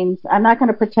what that means. I'm not going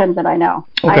to pretend that I know.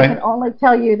 Okay. I can only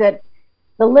tell you that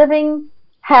the living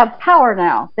have power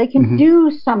now. They can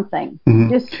do something.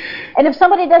 Mm-hmm. And if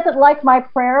somebody doesn't like my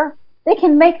prayer, they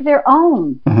can make their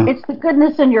own. Uh-huh. It's the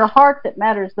goodness in your heart that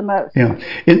matters the most. Yeah.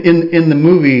 In the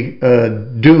movie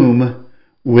Doom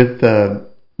with The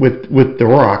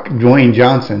Rock, Dwayne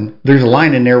Johnson, there's a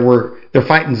line in there where they're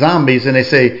fighting zombies and they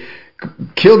say,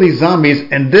 kill these zombies,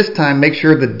 and this time make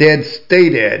sure the dead stay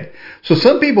dead. So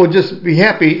some people would just be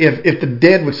happy if the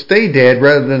dead would stay dead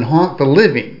rather than haunt the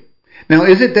living. Now,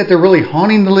 is it that they're really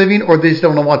haunting the living, or they just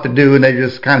don't know what to do and they're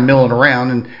just kind of milling around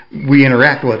and we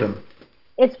interact with them?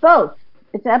 It's both.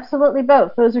 It's absolutely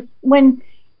both. Those are when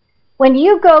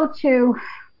you go to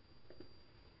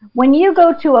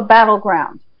a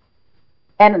battleground,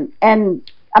 and I'm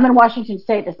in Washington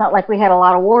State. It's not like we had a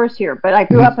lot of wars here, but I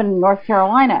grew up in North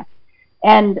Carolina,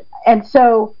 and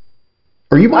so.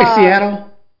 Are you by Seattle?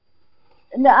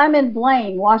 No, I'm in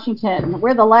Blaine, Washington.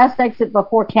 We're the last exit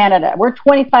before Canada. We're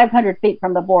 2,500 feet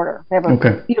from the border. We have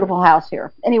a beautiful house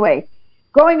here. Anyway,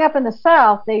 growing up in the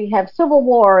South, they have Civil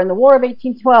War and the War of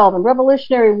 1812 and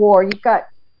Revolutionary War. You've got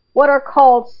what are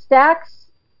called stacks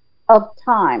of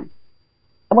time.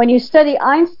 When you study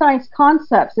Einstein's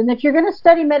concepts, and if you're going to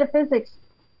study metaphysics,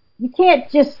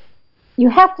 you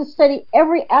have to study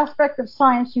every aspect of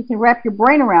science you can wrap your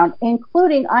brain around,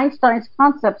 including Einstein's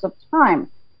concepts of time.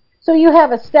 So you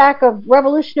have a stack of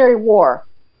Revolutionary War.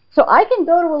 So I can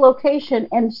go to a location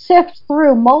and sift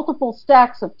through multiple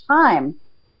stacks of time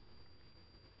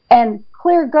and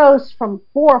clear ghosts from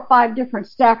 4 or 5 different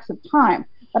stacks of time.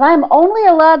 But I'm only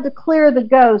allowed to clear the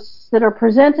ghosts that are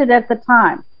presented at the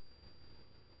time.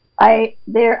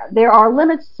 There are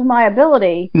limits to my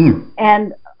ability,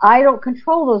 and I don't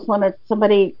control those limits.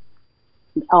 Somebody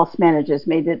else manages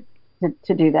me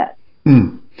to do that.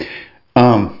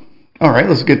 All right,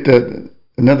 let's get to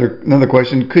another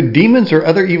question. Could demons or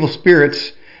other evil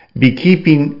spirits be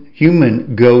keeping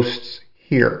human ghosts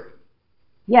here?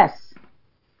 Yes,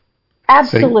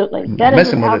 absolutely. See, that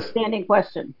is an outstanding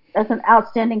question. That's an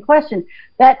outstanding question.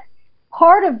 That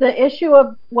part of the issue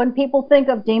of when people think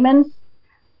of demons,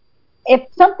 if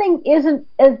something isn't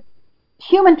as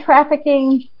human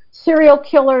trafficking, serial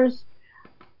killers,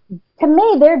 to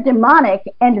me they're demonic,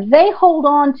 and they hold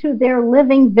on to their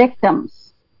living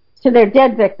victims, to their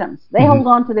dead victims. They hold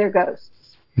on to their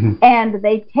ghosts, and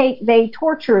they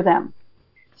torture them.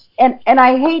 And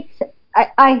I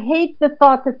hate the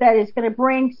thought that is going to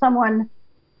bring someone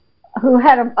who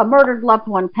had a murdered loved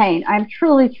one pain. I'm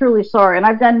truly, truly sorry. And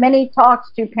I've done many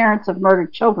talks to parents of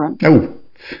murdered children. Oh.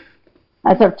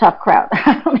 That's a tough crowd.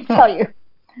 Let me tell you.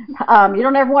 You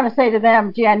don't ever want to say to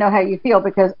them, gee, I know how you feel,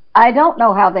 because I don't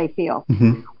know how they feel.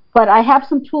 But I have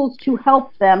some tools to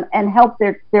help them and help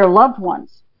their loved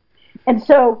ones. And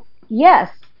so,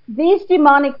 yes, these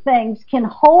demonic things can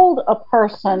hold a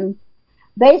person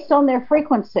based on their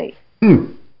frequency.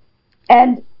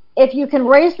 And if you can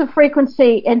raise the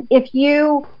frequency, and if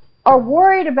you are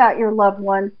worried about your loved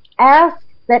one, ask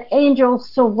that angels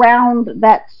surround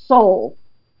that soul.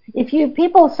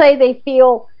 People say they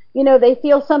feel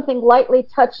something lightly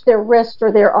touch their wrist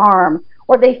or their arm,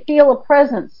 or they feel a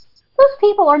presence. Those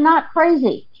people are not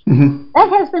crazy. That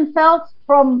has been felt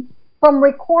from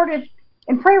recorded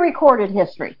and pre-recorded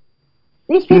history.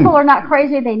 These people are not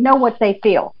crazy. They know what they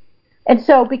feel. And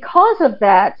so because of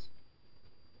that,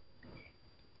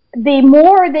 the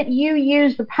more that you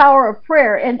use the power of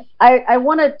prayer, and I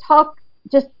want to talk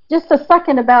just a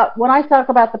second about when I talk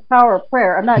about the power of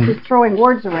prayer, I'm not just throwing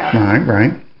words around.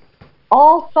 Right.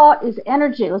 All thought is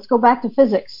energy. Let's go back to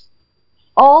physics.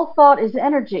 All thought is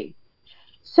energy.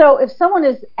 So if someone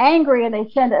is angry and they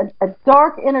send a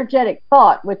dark, energetic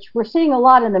thought, which we're seeing a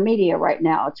lot in the media right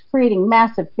now, it's creating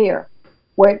massive fear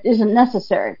where it isn't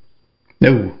necessary.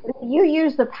 No. If you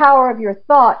use the power of your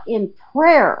thought in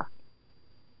prayer,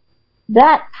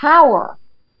 that power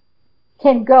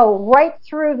can go right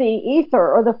through the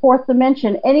ether or the fourth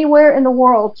dimension anywhere in the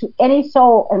world to any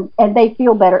soul, and they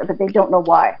feel better, but they don't know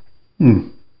why.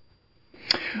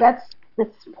 That's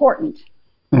important.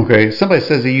 Okay, somebody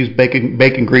says they use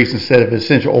bacon grease instead of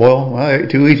essential oil. Well,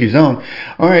 to each his own.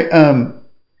 All right,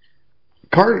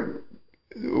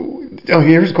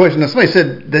 here's a question. Now, somebody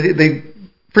said that they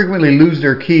frequently lose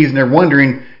their keys, and they're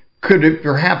wondering, could it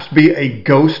perhaps be a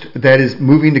ghost that is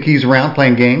moving the keys around,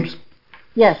 playing games?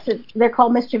 Yes, they're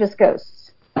called mischievous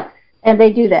ghosts, and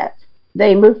they do that.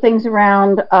 They move things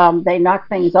around. They knock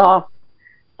things off.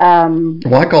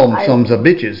 Well, I call them sons of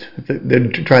bitches.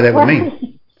 They'd try that with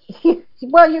me.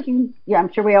 Well, you can. Yeah,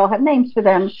 I'm sure we all have names for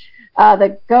them.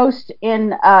 The ghost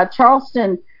in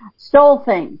Charleston stole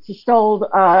things. He stole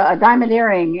a diamond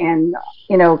earring and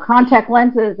contact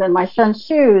lenses and my son's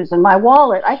shoes and my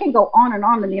wallet. I can go on and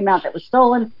on in the amount that was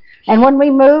stolen. And when we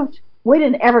moved, we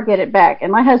didn't ever get it back.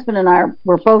 And my husband and I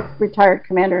were both retired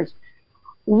commanders.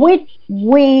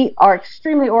 We are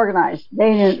extremely organized.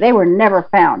 They were never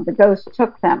found. The ghost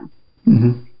took them.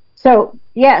 So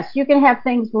yes, you can have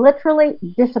things literally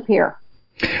disappear.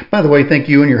 By the way, thank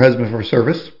you and your husband for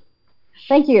service.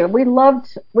 Thank you. We loved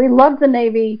the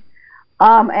Navy,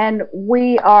 and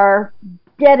we are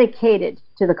dedicated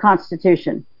to the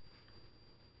Constitution.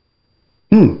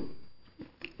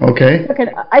 Okay.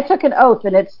 I took an oath,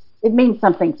 and it means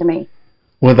something to me.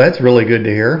 Well, that's really good to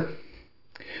hear.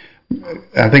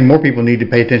 I think more people need to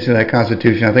pay attention to that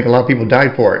Constitution. I think a lot of people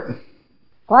died for it.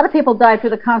 A lot of people died for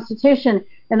the Constitution,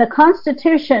 and the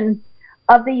Constitution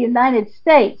of the United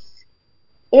States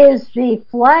is the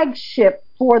flagship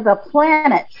for the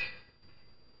planet.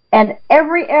 And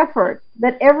every effort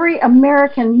that every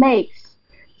American makes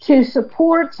to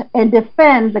support and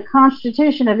defend the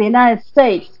Constitution of the United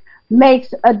States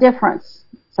makes a difference.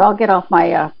 So I'll get off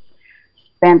my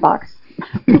bandbox.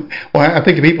 Well, I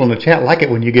think the people in the chat like it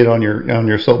when you get on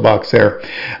your soapbox there.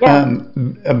 Yeah.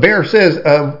 Bear says,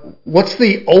 what's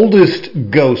the oldest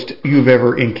ghost you've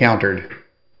ever encountered?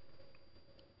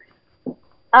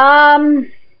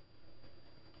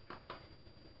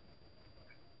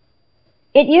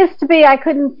 It used to be I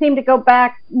couldn't seem to go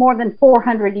back more than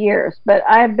 400 years, but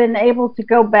I've been able to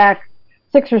go back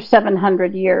 600 or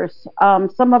 700 years.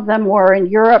 Some of them were in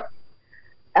Europe.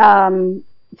 Some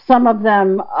of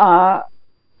them are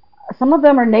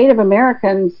Native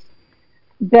Americans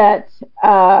that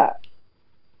a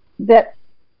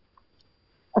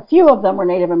few of them were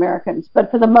Native Americans,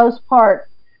 but for the most part,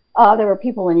 there were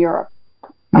people in Europe.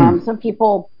 Some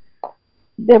people,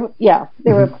 they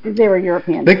were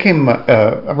European. They came.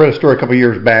 I read a story a couple of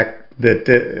years back that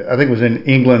I think it was in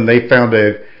England. They found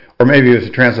or maybe it was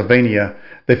in Transylvania.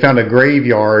 They found a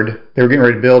graveyard. They were getting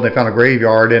ready to build. They found a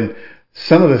graveyard, and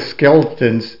some of the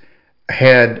skeletons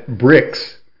had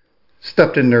bricks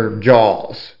stuffed in their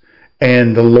jaws.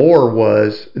 And the lore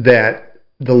was that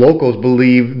the locals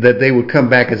believed that they would come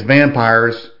back as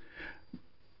vampires,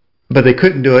 but they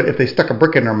couldn't do it if they stuck a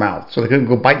brick in their mouth, so they couldn't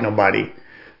go bite nobody.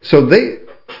 So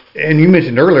and you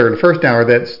mentioned earlier in the first hour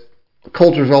that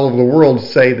cultures all over the world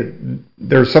say that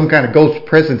there's some kind of ghost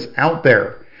presence out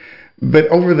there. But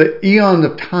over the eons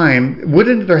of time,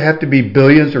 wouldn't there have to be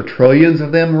billions or trillions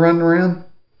of them running around?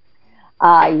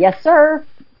 Yes, sir.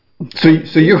 So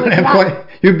you're going to have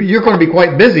you're going to be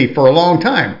quite busy for a long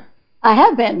time. I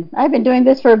have been. I've been doing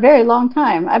this for a very long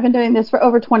time. I've been doing this for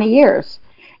over 20 years,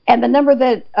 and the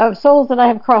number of souls that I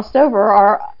have crossed over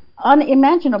are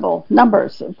unimaginable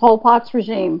numbers. Pol Pot's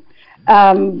regime,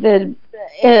 World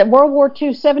War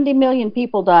II, 70 million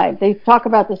people died. They talk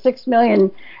about the 6 million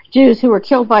Jews who were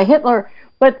killed by Hitler,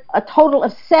 but a total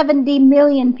of 70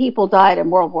 million people died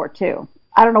in World War II.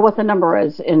 I don't know what the number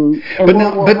is in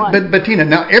World War I. But Tina,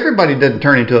 now everybody doesn't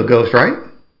turn into a ghost, right?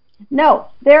 No,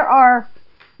 there are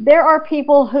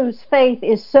people whose faith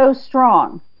is so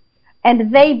strong,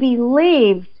 and they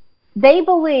believe,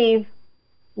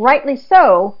 rightly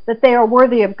so, that they are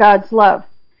worthy of God's love.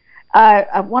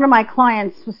 One of my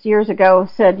clients years ago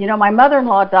said, my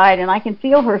mother-in-law died, and I can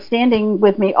feel her standing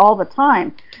with me all the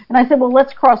time. And I said, well,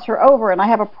 let's cross her over. And I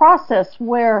have a process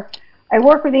where I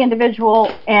work with the individual,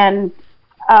 and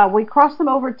we cross them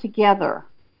over together.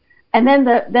 And then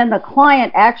the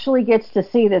client actually gets to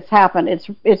see this happen.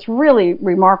 It's really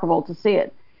remarkable to see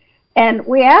it. And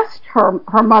we asked her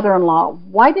mother-in-law,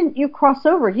 why didn't you cross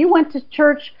over? You went to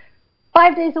church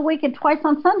 5 days a week and twice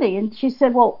on Sunday. And she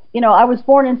said, well, I was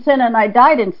born in sin and I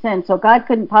died in sin, so God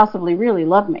couldn't possibly really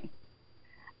love me.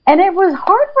 And it was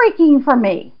heartbreaking for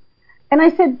me. And I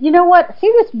said, you know what?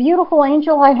 See this beautiful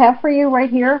angel I have for you right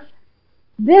here?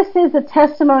 This is a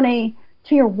testimony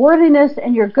to your worthiness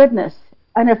and your goodness.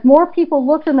 And if more people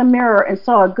looked in the mirror and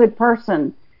saw a good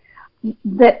person,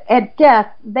 that at death,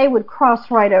 they would cross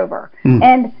right over.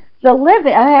 And the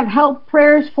living, I have held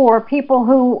prayers for people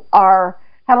who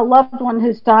have a loved one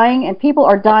who's dying, and people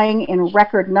are dying in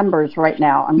record numbers right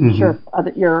now. I'm sure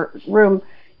your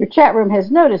chat room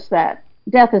has noticed that.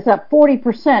 Death is up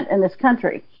 40% in this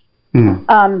country.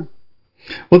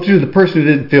 Well, to the person who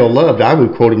didn't feel loved, I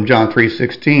would quote him John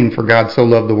 3:16, for God so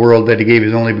loved the world that he gave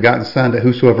his only begotten Son, that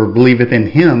whosoever believeth in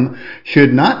him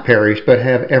should not perish, but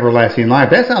have everlasting life.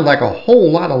 That sounds like a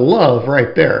whole lot of love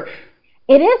right there.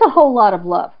 It is a whole lot of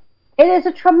love. It is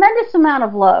a tremendous amount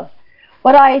of love.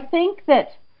 But I think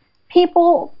that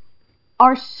people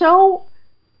are so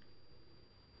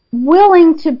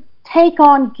willing to take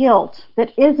on guilt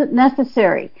that isn't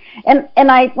necessary. And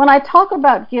when I talk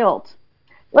about guilt,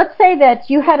 let's say that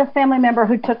you had a family member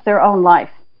who took their own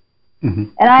life.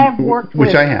 And I have worked with...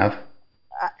 Which I have.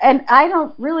 And I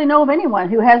don't really know of anyone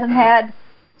who hasn't had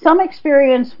some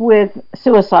experience with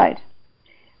suicide.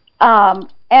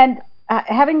 And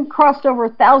having crossed over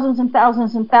thousands and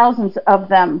thousands and thousands of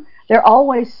them, they're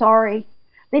always sorry.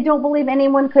 They don't believe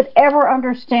anyone could ever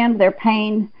understand their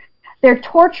pain. Their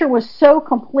torture was so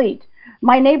complete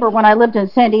my neighbor, when I lived in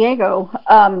San Diego,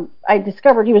 I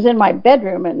discovered he was in my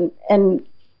bedroom, and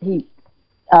he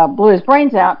blew his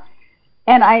brains out.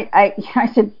 And I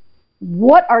said,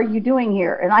 "What are you doing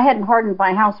here?" And I hadn't hardened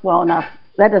my house well enough.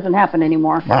 That doesn't happen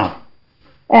anymore. Wow.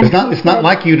 And it's not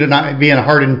like you to not be in a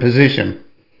hardened position.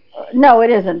 No, it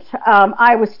isn't.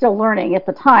 I was still learning at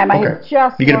the time. Okay. I had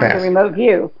just learned the remote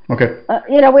view. Okay.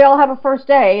 We all have a first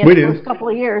day in the first couple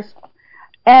of years.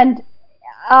 And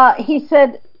he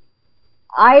said,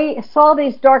 I saw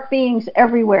these dark beings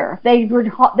everywhere. They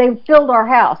filled our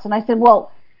house. And I said,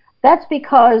 well, that's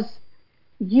because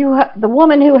the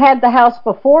woman who had the house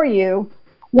before you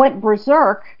went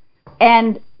berserk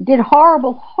and did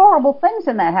horrible, horrible things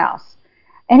in that house.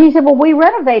 And he said, well, we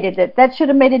renovated it. That should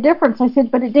have made a difference. I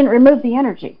said, but it didn't remove the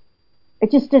energy.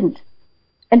 It just didn't.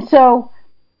 And so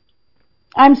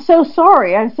I'm so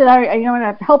sorry. I said, I'm going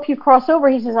to help you cross over.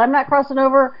 He says, I'm not crossing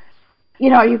over. You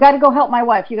got to go help my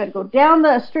wife. You got to go down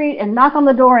the street and knock on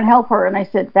the door and help her. And I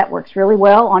said, that works really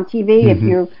well on TV. If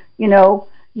you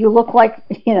look like,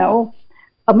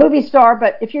 a movie star,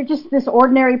 but if you're just this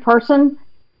ordinary person,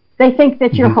 they think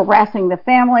that you're harassing the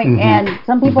family, and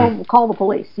some people will call the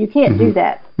police. You can't do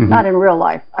that, not in real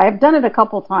life. I've done it a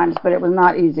couple times, but it was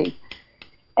not easy.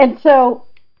 And so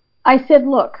I said,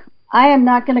 look, I am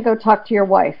not going to go talk to your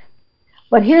wife,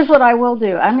 but here's what I will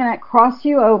do. I'm going to cross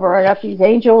you over. I got these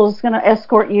angels going to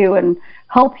escort you and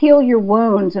help heal your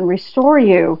wounds and restore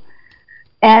you.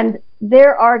 And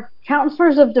there are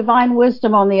counselors of divine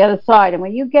wisdom on the other side. And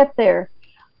when you get there,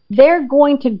 they're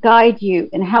going to guide you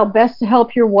in how best to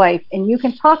help your wife, and you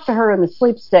can talk to her in the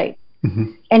sleep state.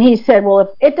 And he said, well, if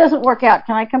it doesn't work out,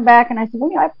 can I come back? And I said,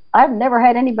 well, I've never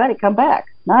had anybody come back,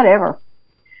 not ever.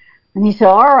 And he said,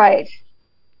 all right.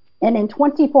 And in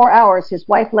 24 hours, his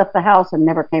wife left the house and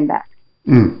never came back.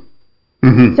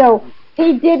 So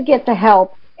he did get the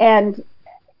help, and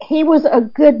he was a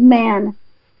good man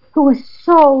who was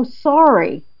so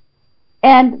sorry.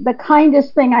 And the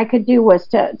kindest thing I could do was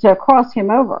to cross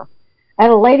him over. I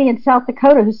had a lady in South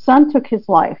Dakota whose son took his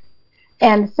life.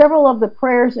 And several of the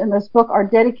prayers in this book are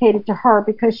dedicated to her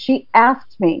because she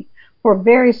asked me for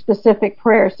very specific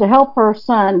prayers to help her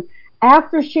son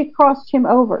after she crossed him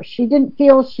over. She didn't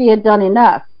feel she had done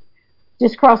enough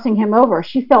just crossing him over.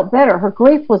 She felt better. Her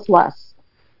grief was less.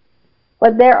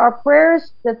 But there are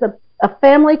prayers that a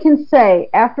family can say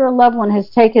after a loved one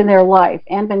has taken their life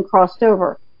and been crossed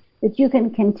over, that you can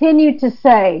continue to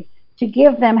say to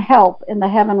give them help in the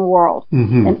heaven world.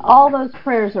 And all those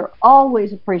prayers are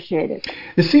always appreciated.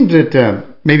 It seems that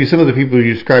maybe some of the people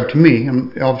you described to me,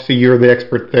 obviously you're the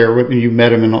expert there, you met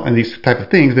them and these type of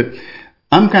things, but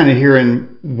I'm kind of hearing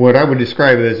what I would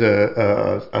describe as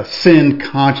a sin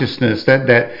consciousness,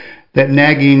 that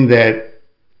nagging that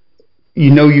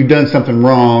you've done something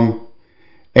wrong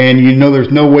and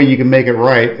there's no way you can make it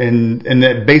right, and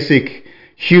that basic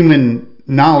human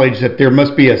knowledge that there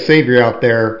must be a savior out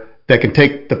there that can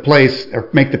take the place or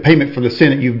make the payment for the sin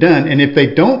that you've done. And if they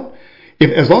don't,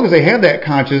 as long as they have that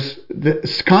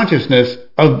consciousness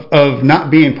of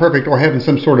not being perfect or having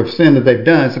some sort of sin that they've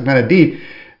done, some kind of deed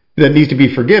that needs to be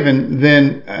forgiven,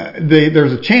 then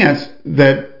there's a chance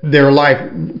that their life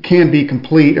can be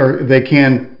complete, or they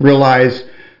can realize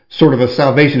sort of a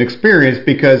salvation experience,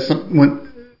 because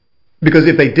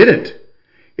if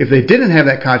they didn't have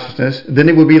that consciousness, then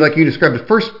it would be like you described the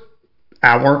first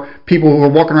hour, people who are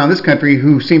walking around this country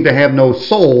who seem to have no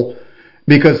soul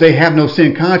because they have no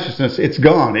sin consciousness. It's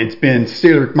gone. It's been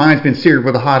seared. Mind's been seared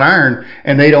with a hot iron,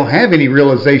 and they don't have any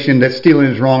realization that stealing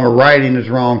is wrong or rioting is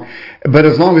wrong. But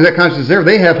as long as that consciousness is there,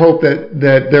 they have hope that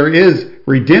there is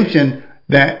redemption,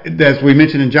 that, as we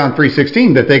mentioned in John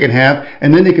 3:16, that they can have,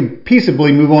 and then they can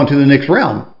peaceably move on to the next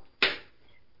realm.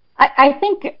 I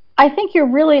think you're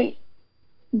really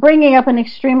bringing up an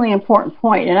extremely important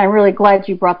point, and I'm really glad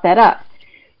you brought that up.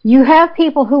 You have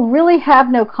people who really have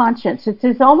no conscience.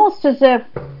 It's almost as if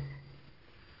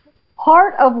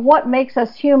part of what makes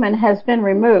us human has been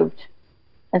removed.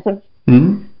 As a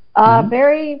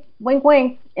very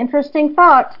wink, interesting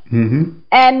thought.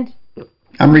 And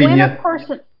I'm reading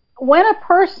when a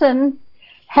person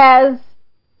has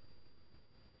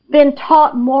been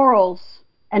taught morals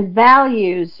and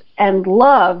values and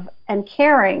love and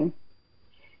caring,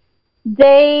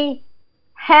 they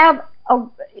have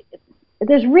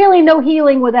there's really no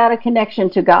healing without a connection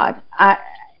to God. I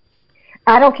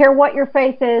don't care what your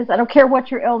faith is. I don't care what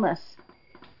your illness.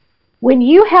 When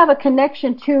you have a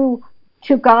connection to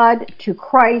God, to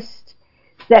Christ,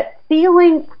 that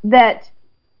feeling that,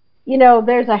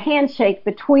 there's a handshake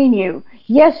between you.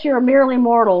 Yes, you're merely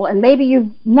mortal, and maybe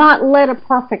you've not led a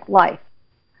perfect life.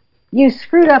 You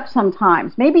screwed up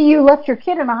sometimes. Maybe you left your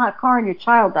kid in a hot car and your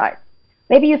child died.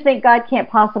 Maybe you think God can't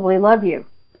possibly love you.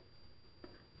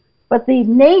 But the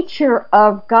nature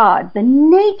of God, the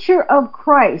nature of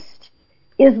Christ,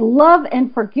 is love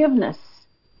and forgiveness.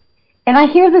 And I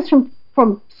hear this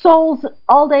from souls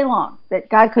all day long, that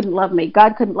God couldn't love me,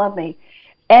 God couldn't love me.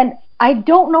 And I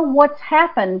don't know what's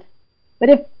happened,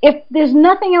 but if there's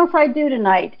nothing else I do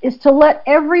tonight, is to let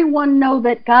everyone know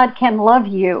that God can love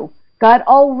you. God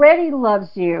already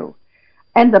loves you.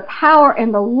 And the power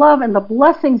and the love and the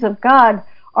blessings of God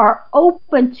are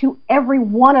open to every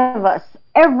one of us,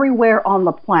 everywhere on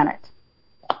the planet.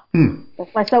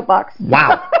 That's my soapbox.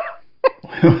 Wow.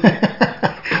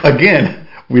 Again,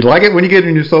 we like it when you get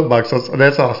in your soapbox.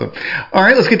 That's awesome. All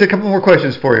right, let's get to a couple more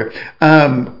questions for you.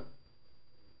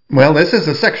 Well, this is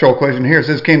a sexual question here. It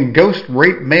says, can ghosts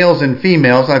rape males and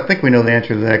females? I think we know the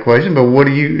answer to that question, but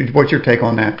what's your take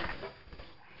on that?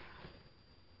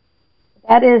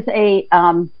 That is a,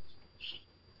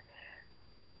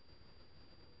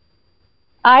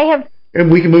 I have...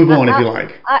 And we can move on if you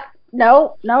like.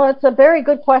 No, it's a very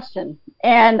good question.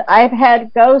 And I've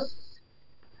had ghosts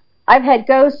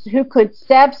who could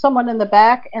stab someone in the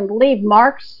back and leave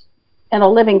marks in a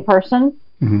living person.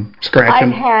 Mm-hmm. Scratch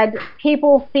them. I've had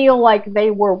people feel like they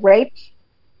were raped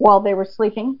while they were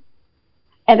sleeping,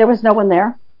 and there was no one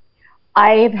there.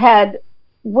 I've had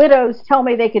widows tell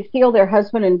me they could feel their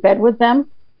husband in bed with them,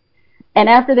 and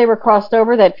after they were crossed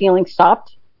over, that feeling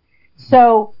stopped.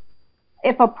 So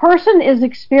if a person is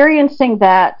experiencing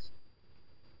that,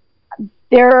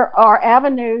 there are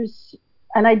avenues,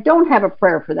 and I don't have a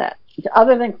prayer for that,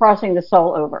 other than crossing the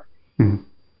soul over. Mm-hmm.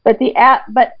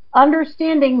 But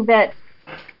understanding that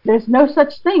there's no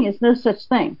such thing as no such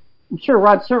thing. I'm sure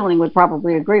Rod Serling would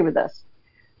probably agree with us.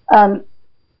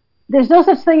 There's no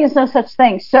such thing as no such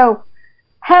thing. So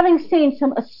having seen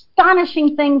some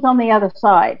astonishing things on the other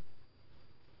side,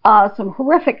 some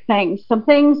horrific things, some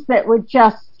things that would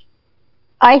just,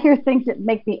 I hear things that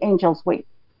make the angels weep.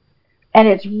 And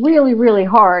it's really, really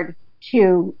hard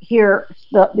to hear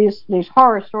these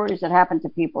horror stories that happen to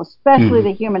people, especially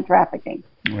the human trafficking.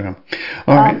 Yeah.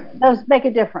 All right. Those make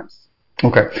a difference.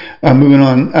 Okay. Moving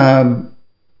on.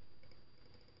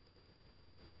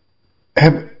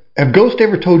 Have ghosts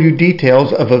ever told you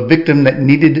details of a victim that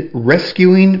needed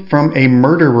rescuing from a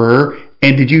murderer,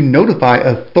 and did you notify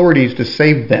authorities to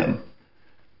save them?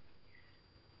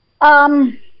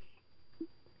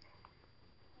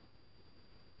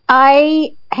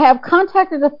 I have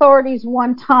contacted authorities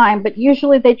one time, but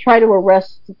usually they try to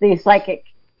arrest the psychic.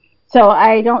 So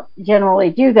I don't generally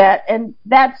do that. And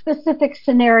that specific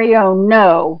scenario,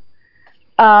 no.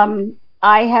 I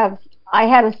had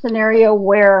a scenario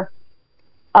where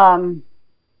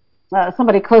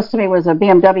somebody close to me was a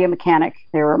BMW mechanic.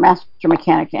 They were a master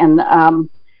mechanic, and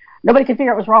nobody could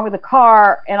figure out what was wrong with the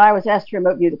car, and I was asked to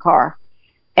remote view the car.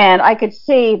 And I could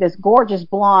see this gorgeous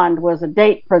blonde was a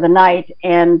date for the night,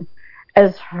 and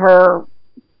as her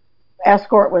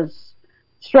escort was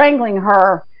strangling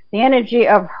her, the energy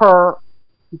of her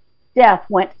death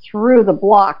went through the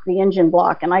block, the engine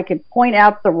block, and I could point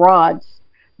out the rods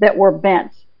that were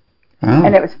bent. Oh.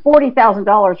 And it was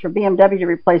 $40,000 for BMW to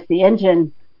replace the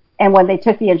engine, and when they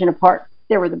took the engine apart,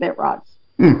 there were the bent rods.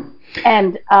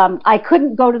 And I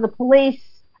couldn't go to the police.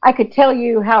 I could tell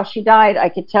you how she died. I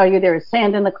could tell you there was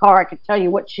sand in the car. I could tell you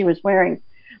what she was wearing.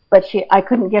 But I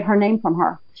couldn't get her name from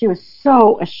her. She was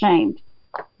so ashamed.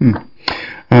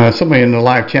 Somebody in the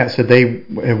live chat said they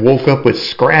woke up with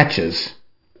scratches.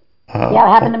 Yeah,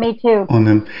 it happened to me too. On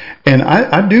them. And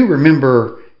I do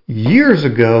remember years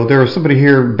ago, there was somebody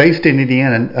here based in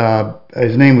Indiana.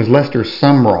 His name was Lester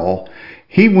Sumrall.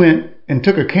 He went and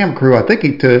took a camp crew, I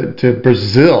think, to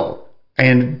Brazil,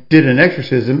 and did an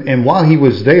exorcism, and while he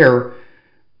was there,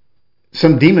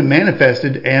 some demon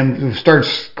manifested and started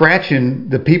scratching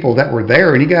the people that were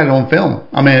there, and he got it on film.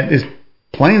 I mean, it's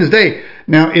plain as day.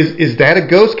 Now, is that a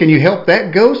ghost? Can you help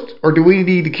that ghost, or do we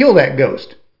need to kill that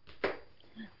ghost?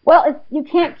 Well, you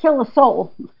can't kill the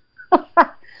soul,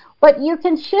 but you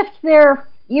can shift your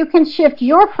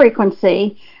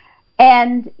frequency,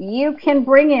 and you can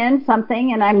bring in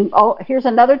something. And here's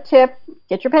another tip: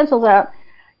 get your pencils out.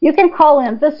 You can call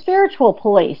in the spiritual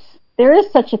police. There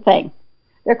is such a thing.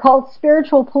 They're called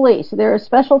spiritual police. They're a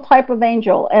special type of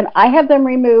angel, and I have them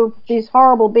remove these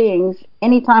horrible beings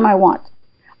anytime I want.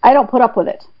 I don't put up with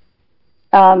it.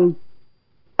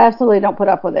 Absolutely don't put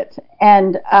up with it.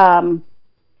 And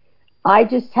I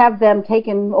just have them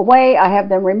taken away. I have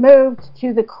them removed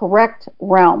to the correct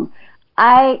realm.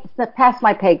 That's past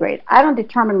my pay grade. I don't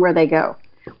determine where they go.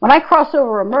 When I cross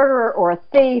over a murderer or a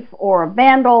thief or a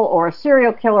vandal or a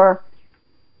serial killer,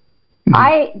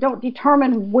 I don't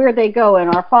determine where they go. In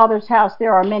our Father's house,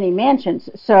 there are many mansions.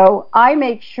 So I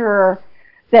make sure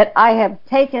that I have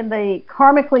taken the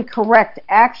karmically correct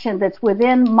action that's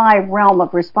within my realm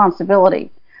of responsibility.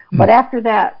 But after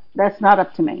that, that's not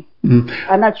up to me.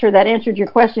 I'm not sure that answered your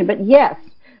question, but yes,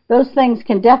 those things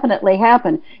can definitely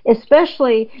happen,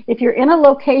 especially if you're in a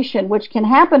location, which can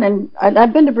happen, and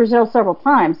I've been to Brazil several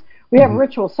times. We have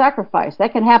ritual sacrifice.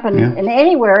 That can happen in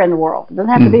anywhere in the world. It doesn't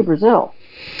have to be Brazil.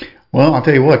 Well, I'll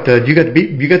tell you what, you got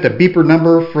the beeper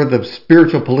number for the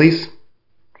spiritual police?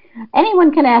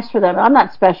 Anyone can ask for them. I'm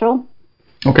not special.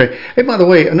 Okay. Hey, by the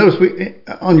way, I noticed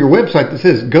on your website that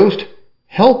says Ghost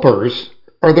Helpers.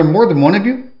 Are there more than one of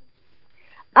you?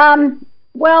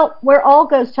 Well, we're all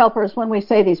ghost helpers when we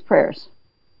say these prayers.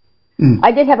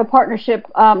 I did have a partnership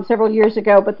several years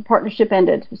ago, but the partnership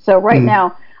ended. So right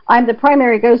now, I'm the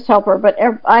primary ghost helper, but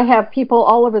I have people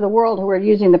all over the world who are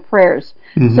using the prayers.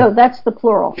 So that's the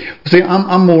plural. See,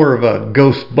 I'm more of a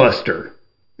ghost buster.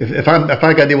 If I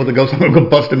got to deal with a ghost, I'm going to go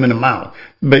bust them in the mouth.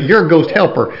 But you're a ghost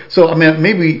helper. So, I mean,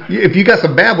 maybe if you got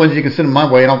some bad ones, you can send them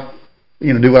my way, and I'll,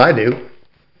 do what I do.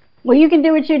 Well, you can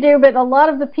do what you do, but a lot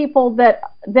of the people that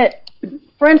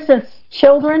for instance,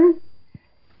 children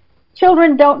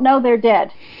don't know they're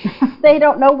dead. They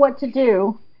don't know what to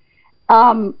do.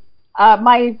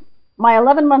 My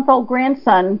 11-month-old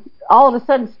grandson all of a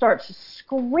sudden starts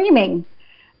screaming,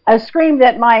 a scream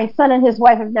that my son and his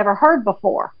wife have never heard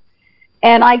before.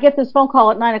 And I get this phone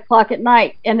call at 9 o'clock at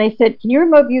night, and they said, "Can you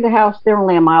remote view the house?" They're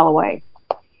only a mile away.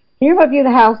 "Can you remote view the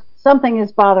house? Something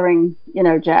is bothering,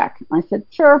 Jack." I said,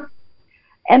 "Sure."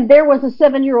 And there was a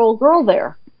 7-year-old girl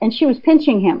there, and she was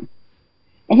pinching him.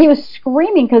 And he was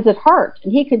screaming because it hurt.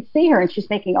 And he could see her, and she's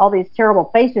making all these terrible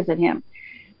faces at him.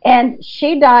 And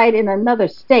she died in another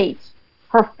state.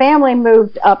 Her family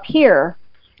moved up here.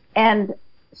 And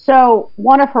so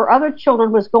one of her other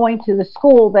children was going to the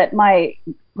school that my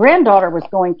granddaughter was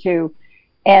going to,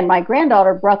 and my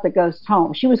granddaughter brought the ghost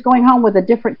home. She was going home with a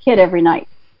different kid every night.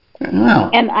 Wow.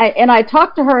 And I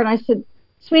talked to her, and I said,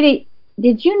 "Sweetie,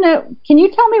 did you know, can you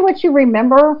tell me what you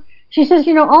remember?" She says,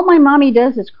 "All my mommy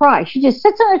does is cry. She just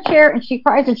sits in a chair and she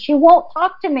cries and she won't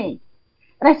talk to me."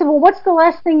 And I said, "Well, what's the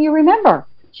last thing you remember?"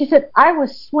 She said, "I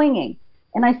was swinging."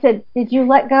 And I said, "Did you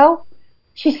let go?"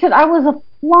 She said, "I was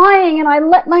flying and I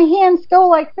let my hands go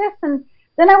like this, and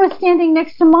then I was standing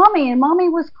next to mommy and mommy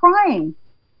was crying."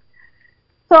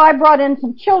 So I brought in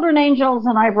some children angels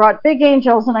and I brought big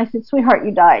angels, and I said, "Sweetheart,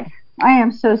 you died. I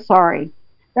am so sorry.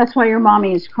 That's why your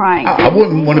mommy is crying." I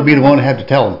wouldn't want to be the one to have to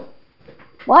tell them.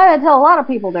 Well, I tell a lot of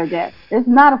people they're dead. It's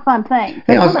not a fun thing.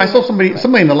 Hey, I saw somebody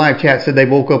in the live chat said they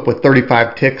woke up with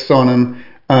 35 ticks on them.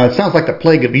 It sounds like the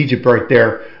plague of Egypt right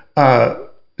there.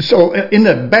 So in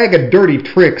the bag of dirty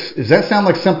tricks, does that sound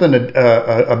like something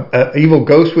a evil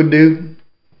ghost would do?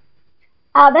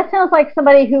 That sounds like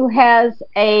somebody who has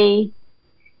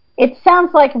it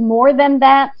sounds like more than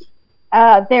that.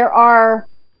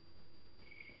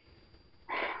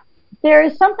 There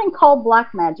is something called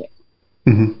black magic.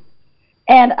 Mm-hmm.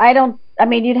 And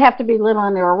you'd have to be living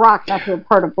under a rock not to have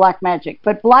heard of black magic.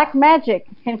 But black magic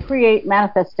can create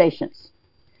manifestations.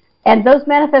 And those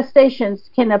manifestations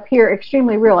can appear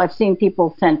extremely real. I've seen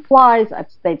people send flies.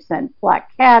 They've sent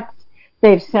black cats.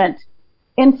 They've sent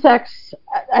insects.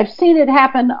 I've seen it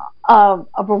happen.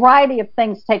 A variety of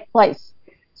things take place.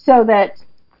 So that,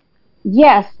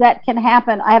 yes, that can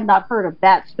happen. I have not heard of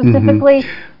that specifically.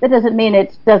 Mm-hmm. That doesn't mean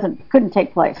it couldn't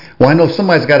take place. Well, I know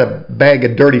somebody's got a bag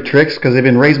of dirty tricks because they've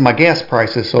been raising my gas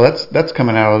prices, so that's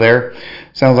coming out of there.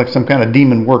 Sounds like some kind of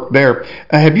demon work there.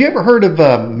 Have you ever heard of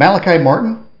Malachi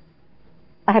Martin?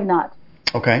 I have not.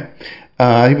 Okay.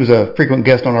 He was a frequent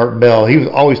guest on Art Bell. He was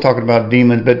always talking about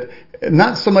demons, but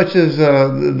not so much as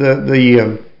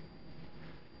the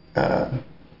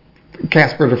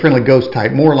Casper the Friendly Ghost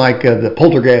type, more like the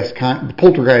poltergeist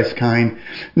kind.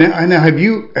 Now, have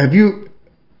you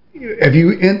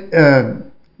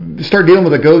started dealing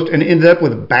with a ghost and ended up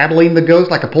with battling the ghost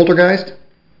like a poltergeist?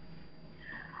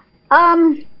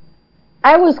 I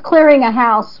was clearing a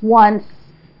house once,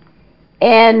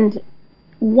 and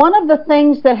one of the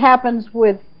things that happens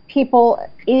with people,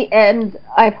 and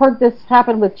I've heard this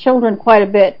happen with children quite a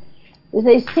bit, is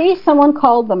they see someone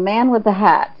called the man with the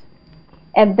hat.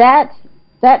 And that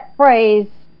phrase,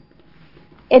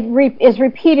 is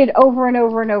repeated over and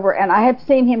over and over. And I have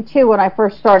seen him too when I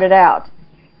first started out.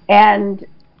 And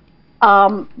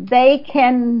they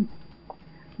can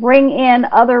bring in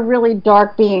other really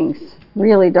dark beings.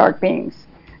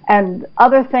 And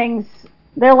other things,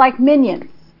 they're like minions.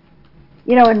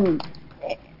 And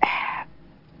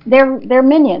they're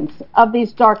minions of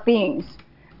these dark beings.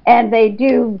 And they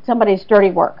do somebody's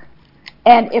dirty work.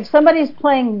 And if somebody's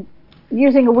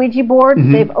using a Ouija board,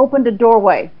 they've opened a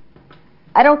doorway.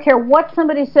 I don't care what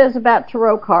somebody says about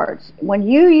tarot cards. When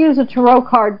you use a tarot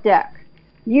card deck,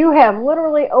 you have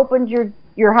literally opened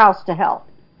your house to hell.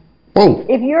 Whoa.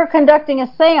 If you're conducting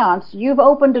a seance, you've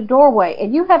opened a doorway,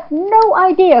 and you have no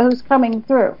idea who's coming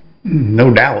through.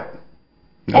 No doubt.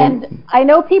 And I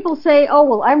know people say, oh,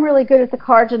 well, I'm really good at the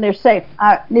cards and they're safe.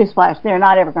 Newsflash, they're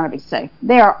not ever going to be safe.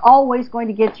 They are always going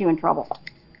to get you in trouble.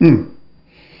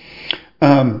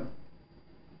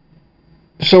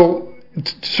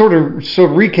 So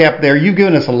recap there, you've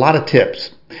given us a lot of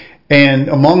tips. And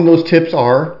among those tips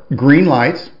are green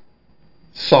lights,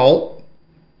 salt,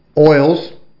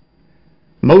 oils,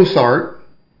 Mozart.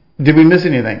 Did we miss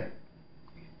anything?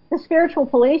 The spiritual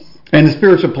police. And the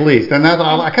spiritual police. And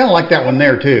I kind of like that one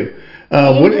there too.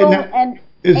 And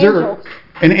angels.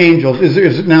 And angels.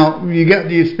 Is now you got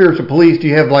the spiritual police? Do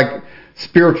you have like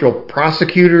spiritual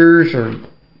prosecutors or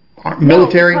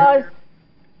military? No, because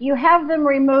you have them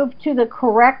removed to the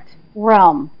correct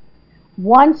realm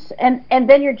once, and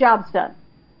then your job's done.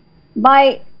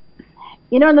 In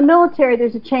the military,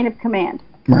 there's a chain of command.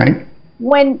 Right.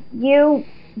 When you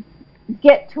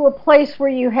get to a place where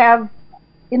you have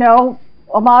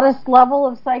a modest level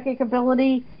of psychic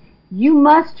ability, you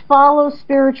must follow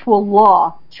spiritual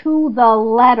law to the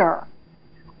letter,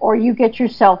 or you get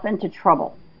yourself into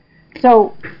trouble.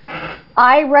 So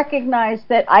I recognize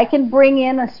that I can bring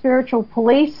in a spiritual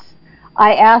police.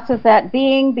 I ask that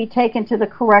being be taken to the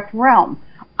correct realm.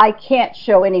 I can't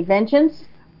show any vengeance.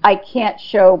 I can't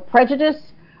show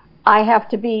prejudice. I have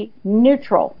to be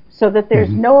neutral so that there's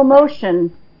no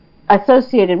emotion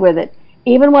associated with it,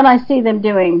 even when I see them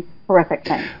doing horrific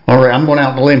things. All right, I'm going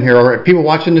out on a limb here. All right, people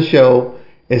watching the show,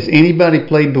 has anybody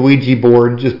played the Ouija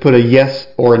board? Just put a yes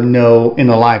or a no in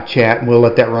the live chat, and we'll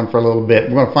let that run for a little bit.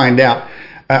 We're going to find out.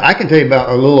 I can tell you about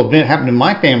a little event happened in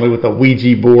my family with a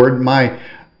Ouija board. My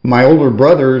older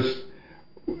brothers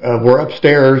were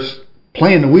upstairs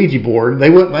playing the Ouija board. They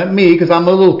wouldn't let me because I'm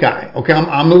a little guy. Okay,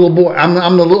 I'm the little boy. I'm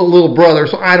the little brother,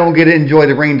 so I don't get to enjoy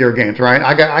the reindeer games. Right?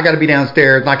 I got to be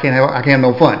downstairs. And I can't have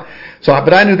no fun.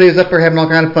 But I knew they was up there having all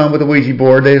kind of fun with the Ouija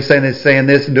board. They were saying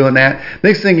this and doing that.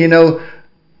 Next thing you know,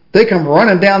 they come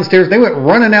running downstairs. They went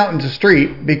running out into the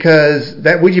street because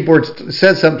that Ouija board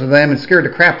said something to them and scared the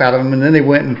crap out of them. And then they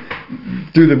went and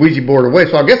threw the Ouija board away.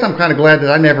 So I guess I'm kind of glad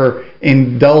that I never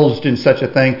indulged in such a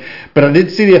thing. But I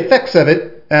did see the effects of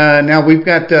it. Now we've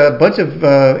got a bunch of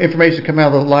information coming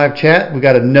out of the live chat. We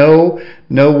got a no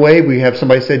way. We have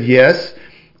somebody said yes.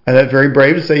 That's very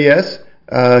brave to say yes.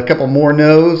 A couple more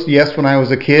no's. Yes, when I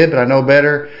was a kid, but I know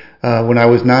better. When I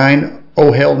was 9,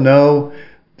 oh hell no.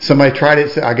 Somebody tried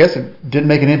it. I guess it didn't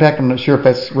make an impact. I'm not sure if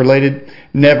that's related.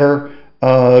 Never.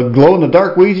 Glow in the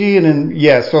dark Ouija, and then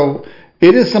yeah. So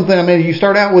it is something. I mean, you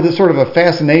start out with a sort of a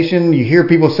fascination. You hear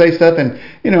people say stuff, and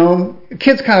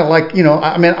kids kind of like.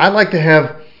 I mean, I like to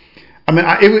have. I mean,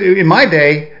 in my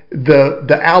day,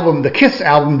 the album, the Kiss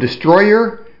album,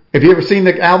 Destroyer. Have you ever seen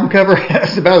the album cover?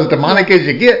 It's about as demonic as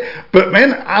you get. But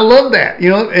man, I love that,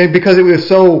 and because it was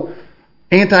so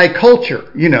anti-culture,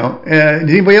 Did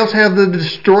anybody else have the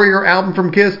Destroyer album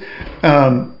from Kiss?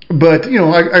 But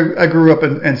I grew up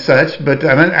and such, but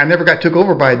I never got took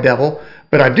over by a devil.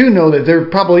 But I do know that there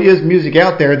probably is music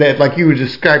out there that, like you were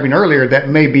describing earlier, that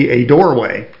may be a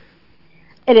doorway.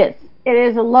 It is. It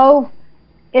is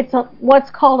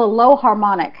what's called a low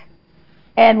harmonic.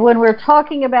 And when we're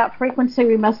talking about frequency,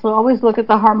 we must always look at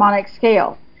the harmonic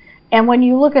scale. And when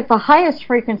you look at the highest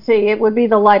frequency, it would be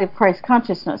the light of Christ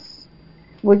consciousness,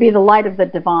 would be the light of the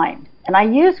divine. And I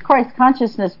use Christ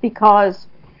consciousness because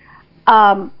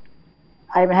I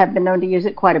have been known to use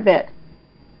it quite a bit.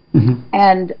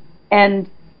 Mm-hmm. And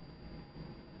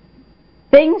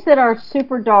things that are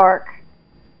super dark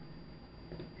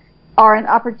are an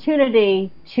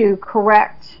opportunity to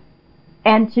correct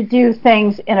and to do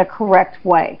things in a correct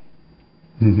way.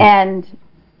 Mm-hmm. And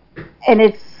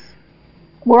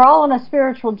we're all on a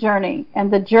spiritual journey,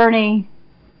 and the journey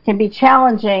can be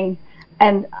challenging.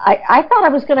 And I thought I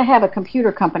was going to have a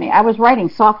computer company. I was writing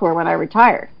software when I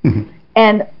retired. Mm-hmm.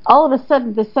 And all of a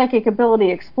sudden the psychic ability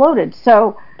exploded.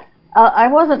 So I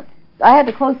had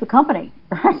to close the company.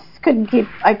 I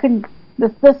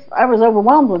was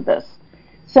overwhelmed with this.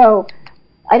 So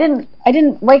I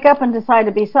didn't wake up and decide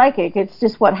to be psychic. It's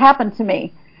just what happened to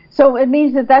me. So it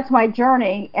means that that's my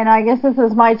journey, and I guess this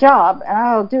is my job, and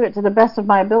I'll do it to the best of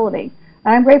my ability.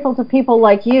 And I'm grateful to people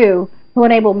like you who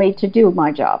enable me to do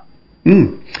my job.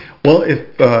 Well,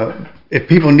 if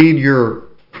people need your,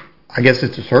 I guess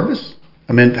it's a service.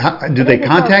 I mean, do they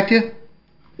contact you?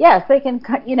 Yes, they can.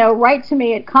 Write to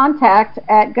me at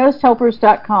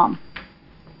contact@ghosthelpers.com.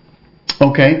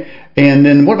 Okay. And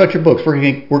then what about your books?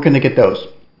 Where can they get those?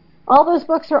 All those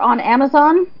books are on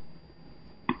Amazon.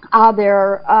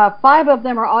 There are 5 of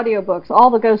them are audiobooks, all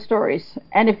the ghost stories.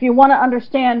 And if you want to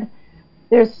understand,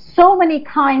 there's so many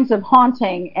kinds of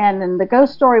haunting, and in the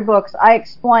ghost story books, I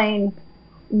explain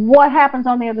what happens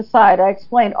on the other side. I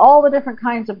explain all the different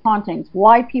kinds of hauntings,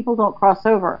 why people don't cross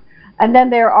over. And then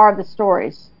there are the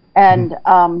stories. And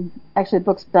actually, the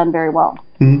book's done very well.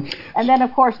 Mm-hmm. And then,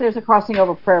 of course, there's a crossing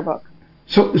over prayer book.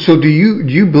 So do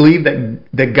you believe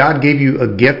that God gave you a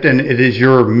gift and it is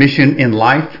your mission in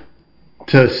life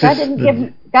to assist?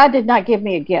 God did not give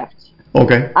me a gift.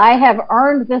 Okay. I have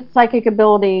earned this psychic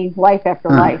ability life after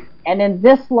life, and in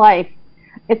this life,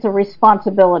 it's a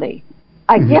responsibility.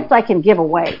 A gift I can give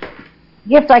away,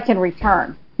 gift I can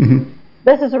return. Mm-hmm.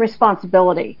 This is a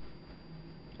responsibility,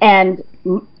 and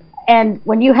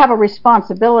when you have a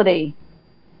responsibility,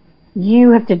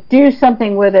 you have to do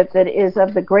something with it that is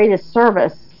of the greatest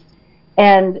service,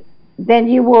 and then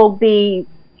you will be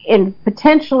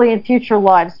potentially in future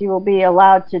lives, you will be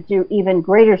allowed to do even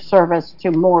greater service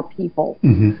to more people,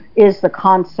 is the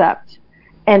concept.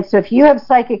 And so if you have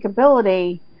psychic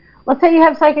ability, let's say you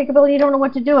have psychic ability, you don't know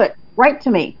what to do it, write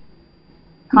to me.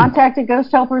 Contact at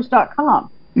ghosthelpers.com.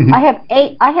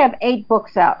 I have 8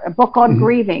 books out, a book on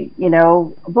grieving, a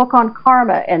book on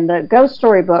karma, and the ghost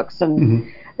story books,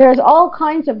 and there's all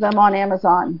kinds of them on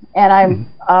Amazon. And I'm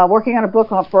working on a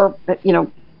book I'm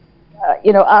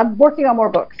working on more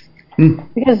books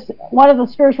because one of the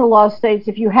spiritual laws states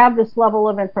if you have this level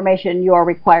of information, you are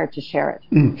required to share it.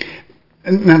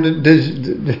 And now, this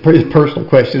is a pretty personal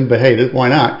question, but hey, why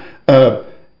not?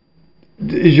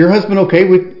 Is your husband okay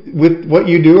with what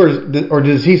you do, or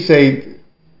does he say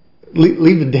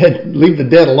leave the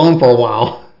dead alone for a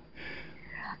while?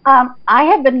 I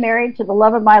have been married to the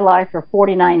love of my life for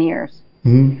 49 years,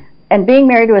 and being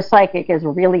married to a psychic is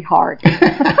really hard.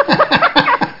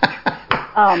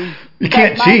 You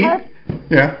can't cheat.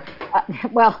 Yeah.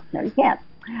 Well, no, you can't.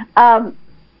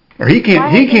 Or he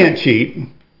can't. He can't cheat.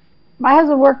 My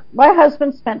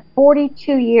husband spent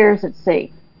 42 years at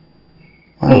sea.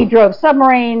 Wow. He drove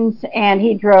submarines and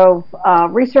he drove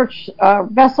research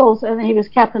vessels, and he was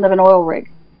captain of an oil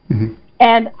rig.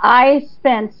 And I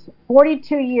spent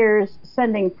 42 years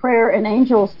sending prayer and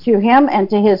angels to him and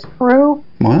to his crew.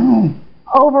 Wow.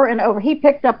 Over and over. He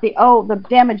picked up the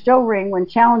damaged O-ring when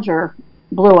Challenger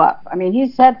blew up. I mean,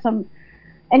 he's had some,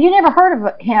 and you never heard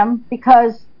of him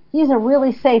because he's a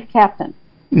really safe captain.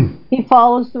 He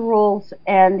follows the rules,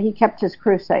 and he kept his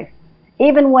crew safe,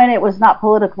 even when it was not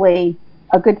politically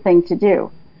a good thing to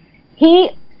do.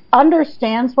 He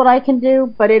understands what I can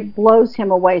do, but it blows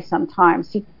him away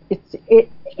sometimes.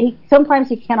 Sometimes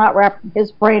he cannot wrap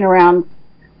his brain around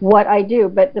what I do,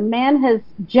 but the man is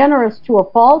generous to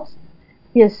a fault.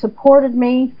 He has supported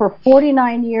me for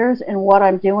 49 years in what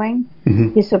I'm doing.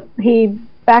 He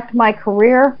backed my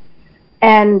career,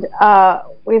 and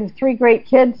we have 3 great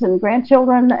kids and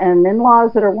grandchildren and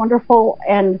in-laws that are wonderful.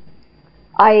 And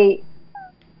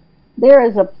there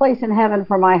is a place in heaven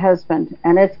for my husband,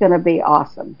 and it's going to be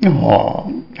awesome.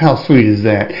 Oh, how sweet is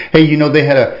that? Hey, they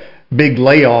had a big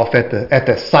layoff at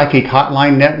the Psychic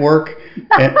Hotline Network,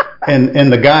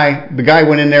 and the guy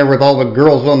went in there with all the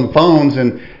girls on the phones,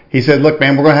 and he said, "Look,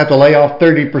 man, we're going to have to lay off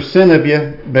 30% of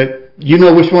you, but you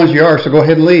know which ones you are, so go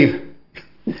ahead and leave."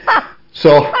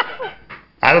 So,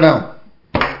 I don't know.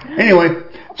 Anyway.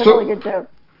 That's a really good joke.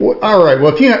 All right.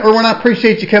 Well, Tina Irwin, I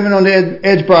appreciate you coming on the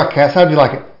Edge broadcast. How'd you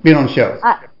like it, being on the show?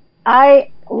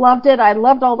 I loved it. I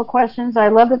loved all the questions. I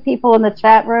love the people in the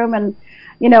chat room and,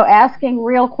 asking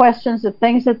real questions of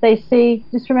things that they see.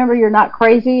 Just remember, you're not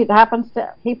crazy. It happens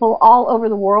to people all over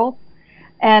the world.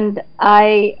 And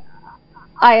I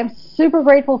am super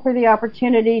grateful for the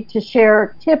opportunity to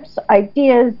share tips,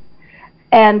 ideas,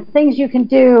 and things you can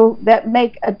do that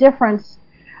make a difference,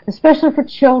 especially for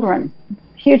children.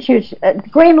 Huge.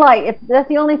 Green light. If that's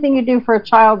the only thing you do for a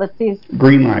child that sees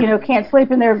green light, can't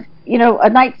sleep in their, a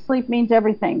night's sleep means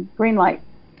everything. Green light.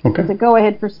 Okay. So go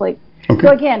ahead for sleep. Okay.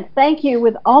 So again, thank you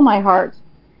with all my heart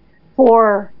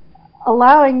for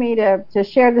allowing me to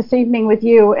share this evening with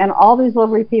you and all these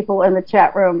lovely people in the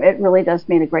chat room. It really does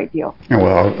mean a great deal.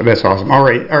 Well, that's awesome. All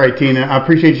right, Tina. I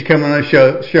appreciate you coming on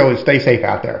the show and stay safe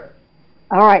out there.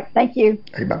 All right. Thank you.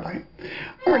 Hey, bye-bye.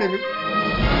 All right,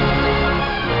 everybody.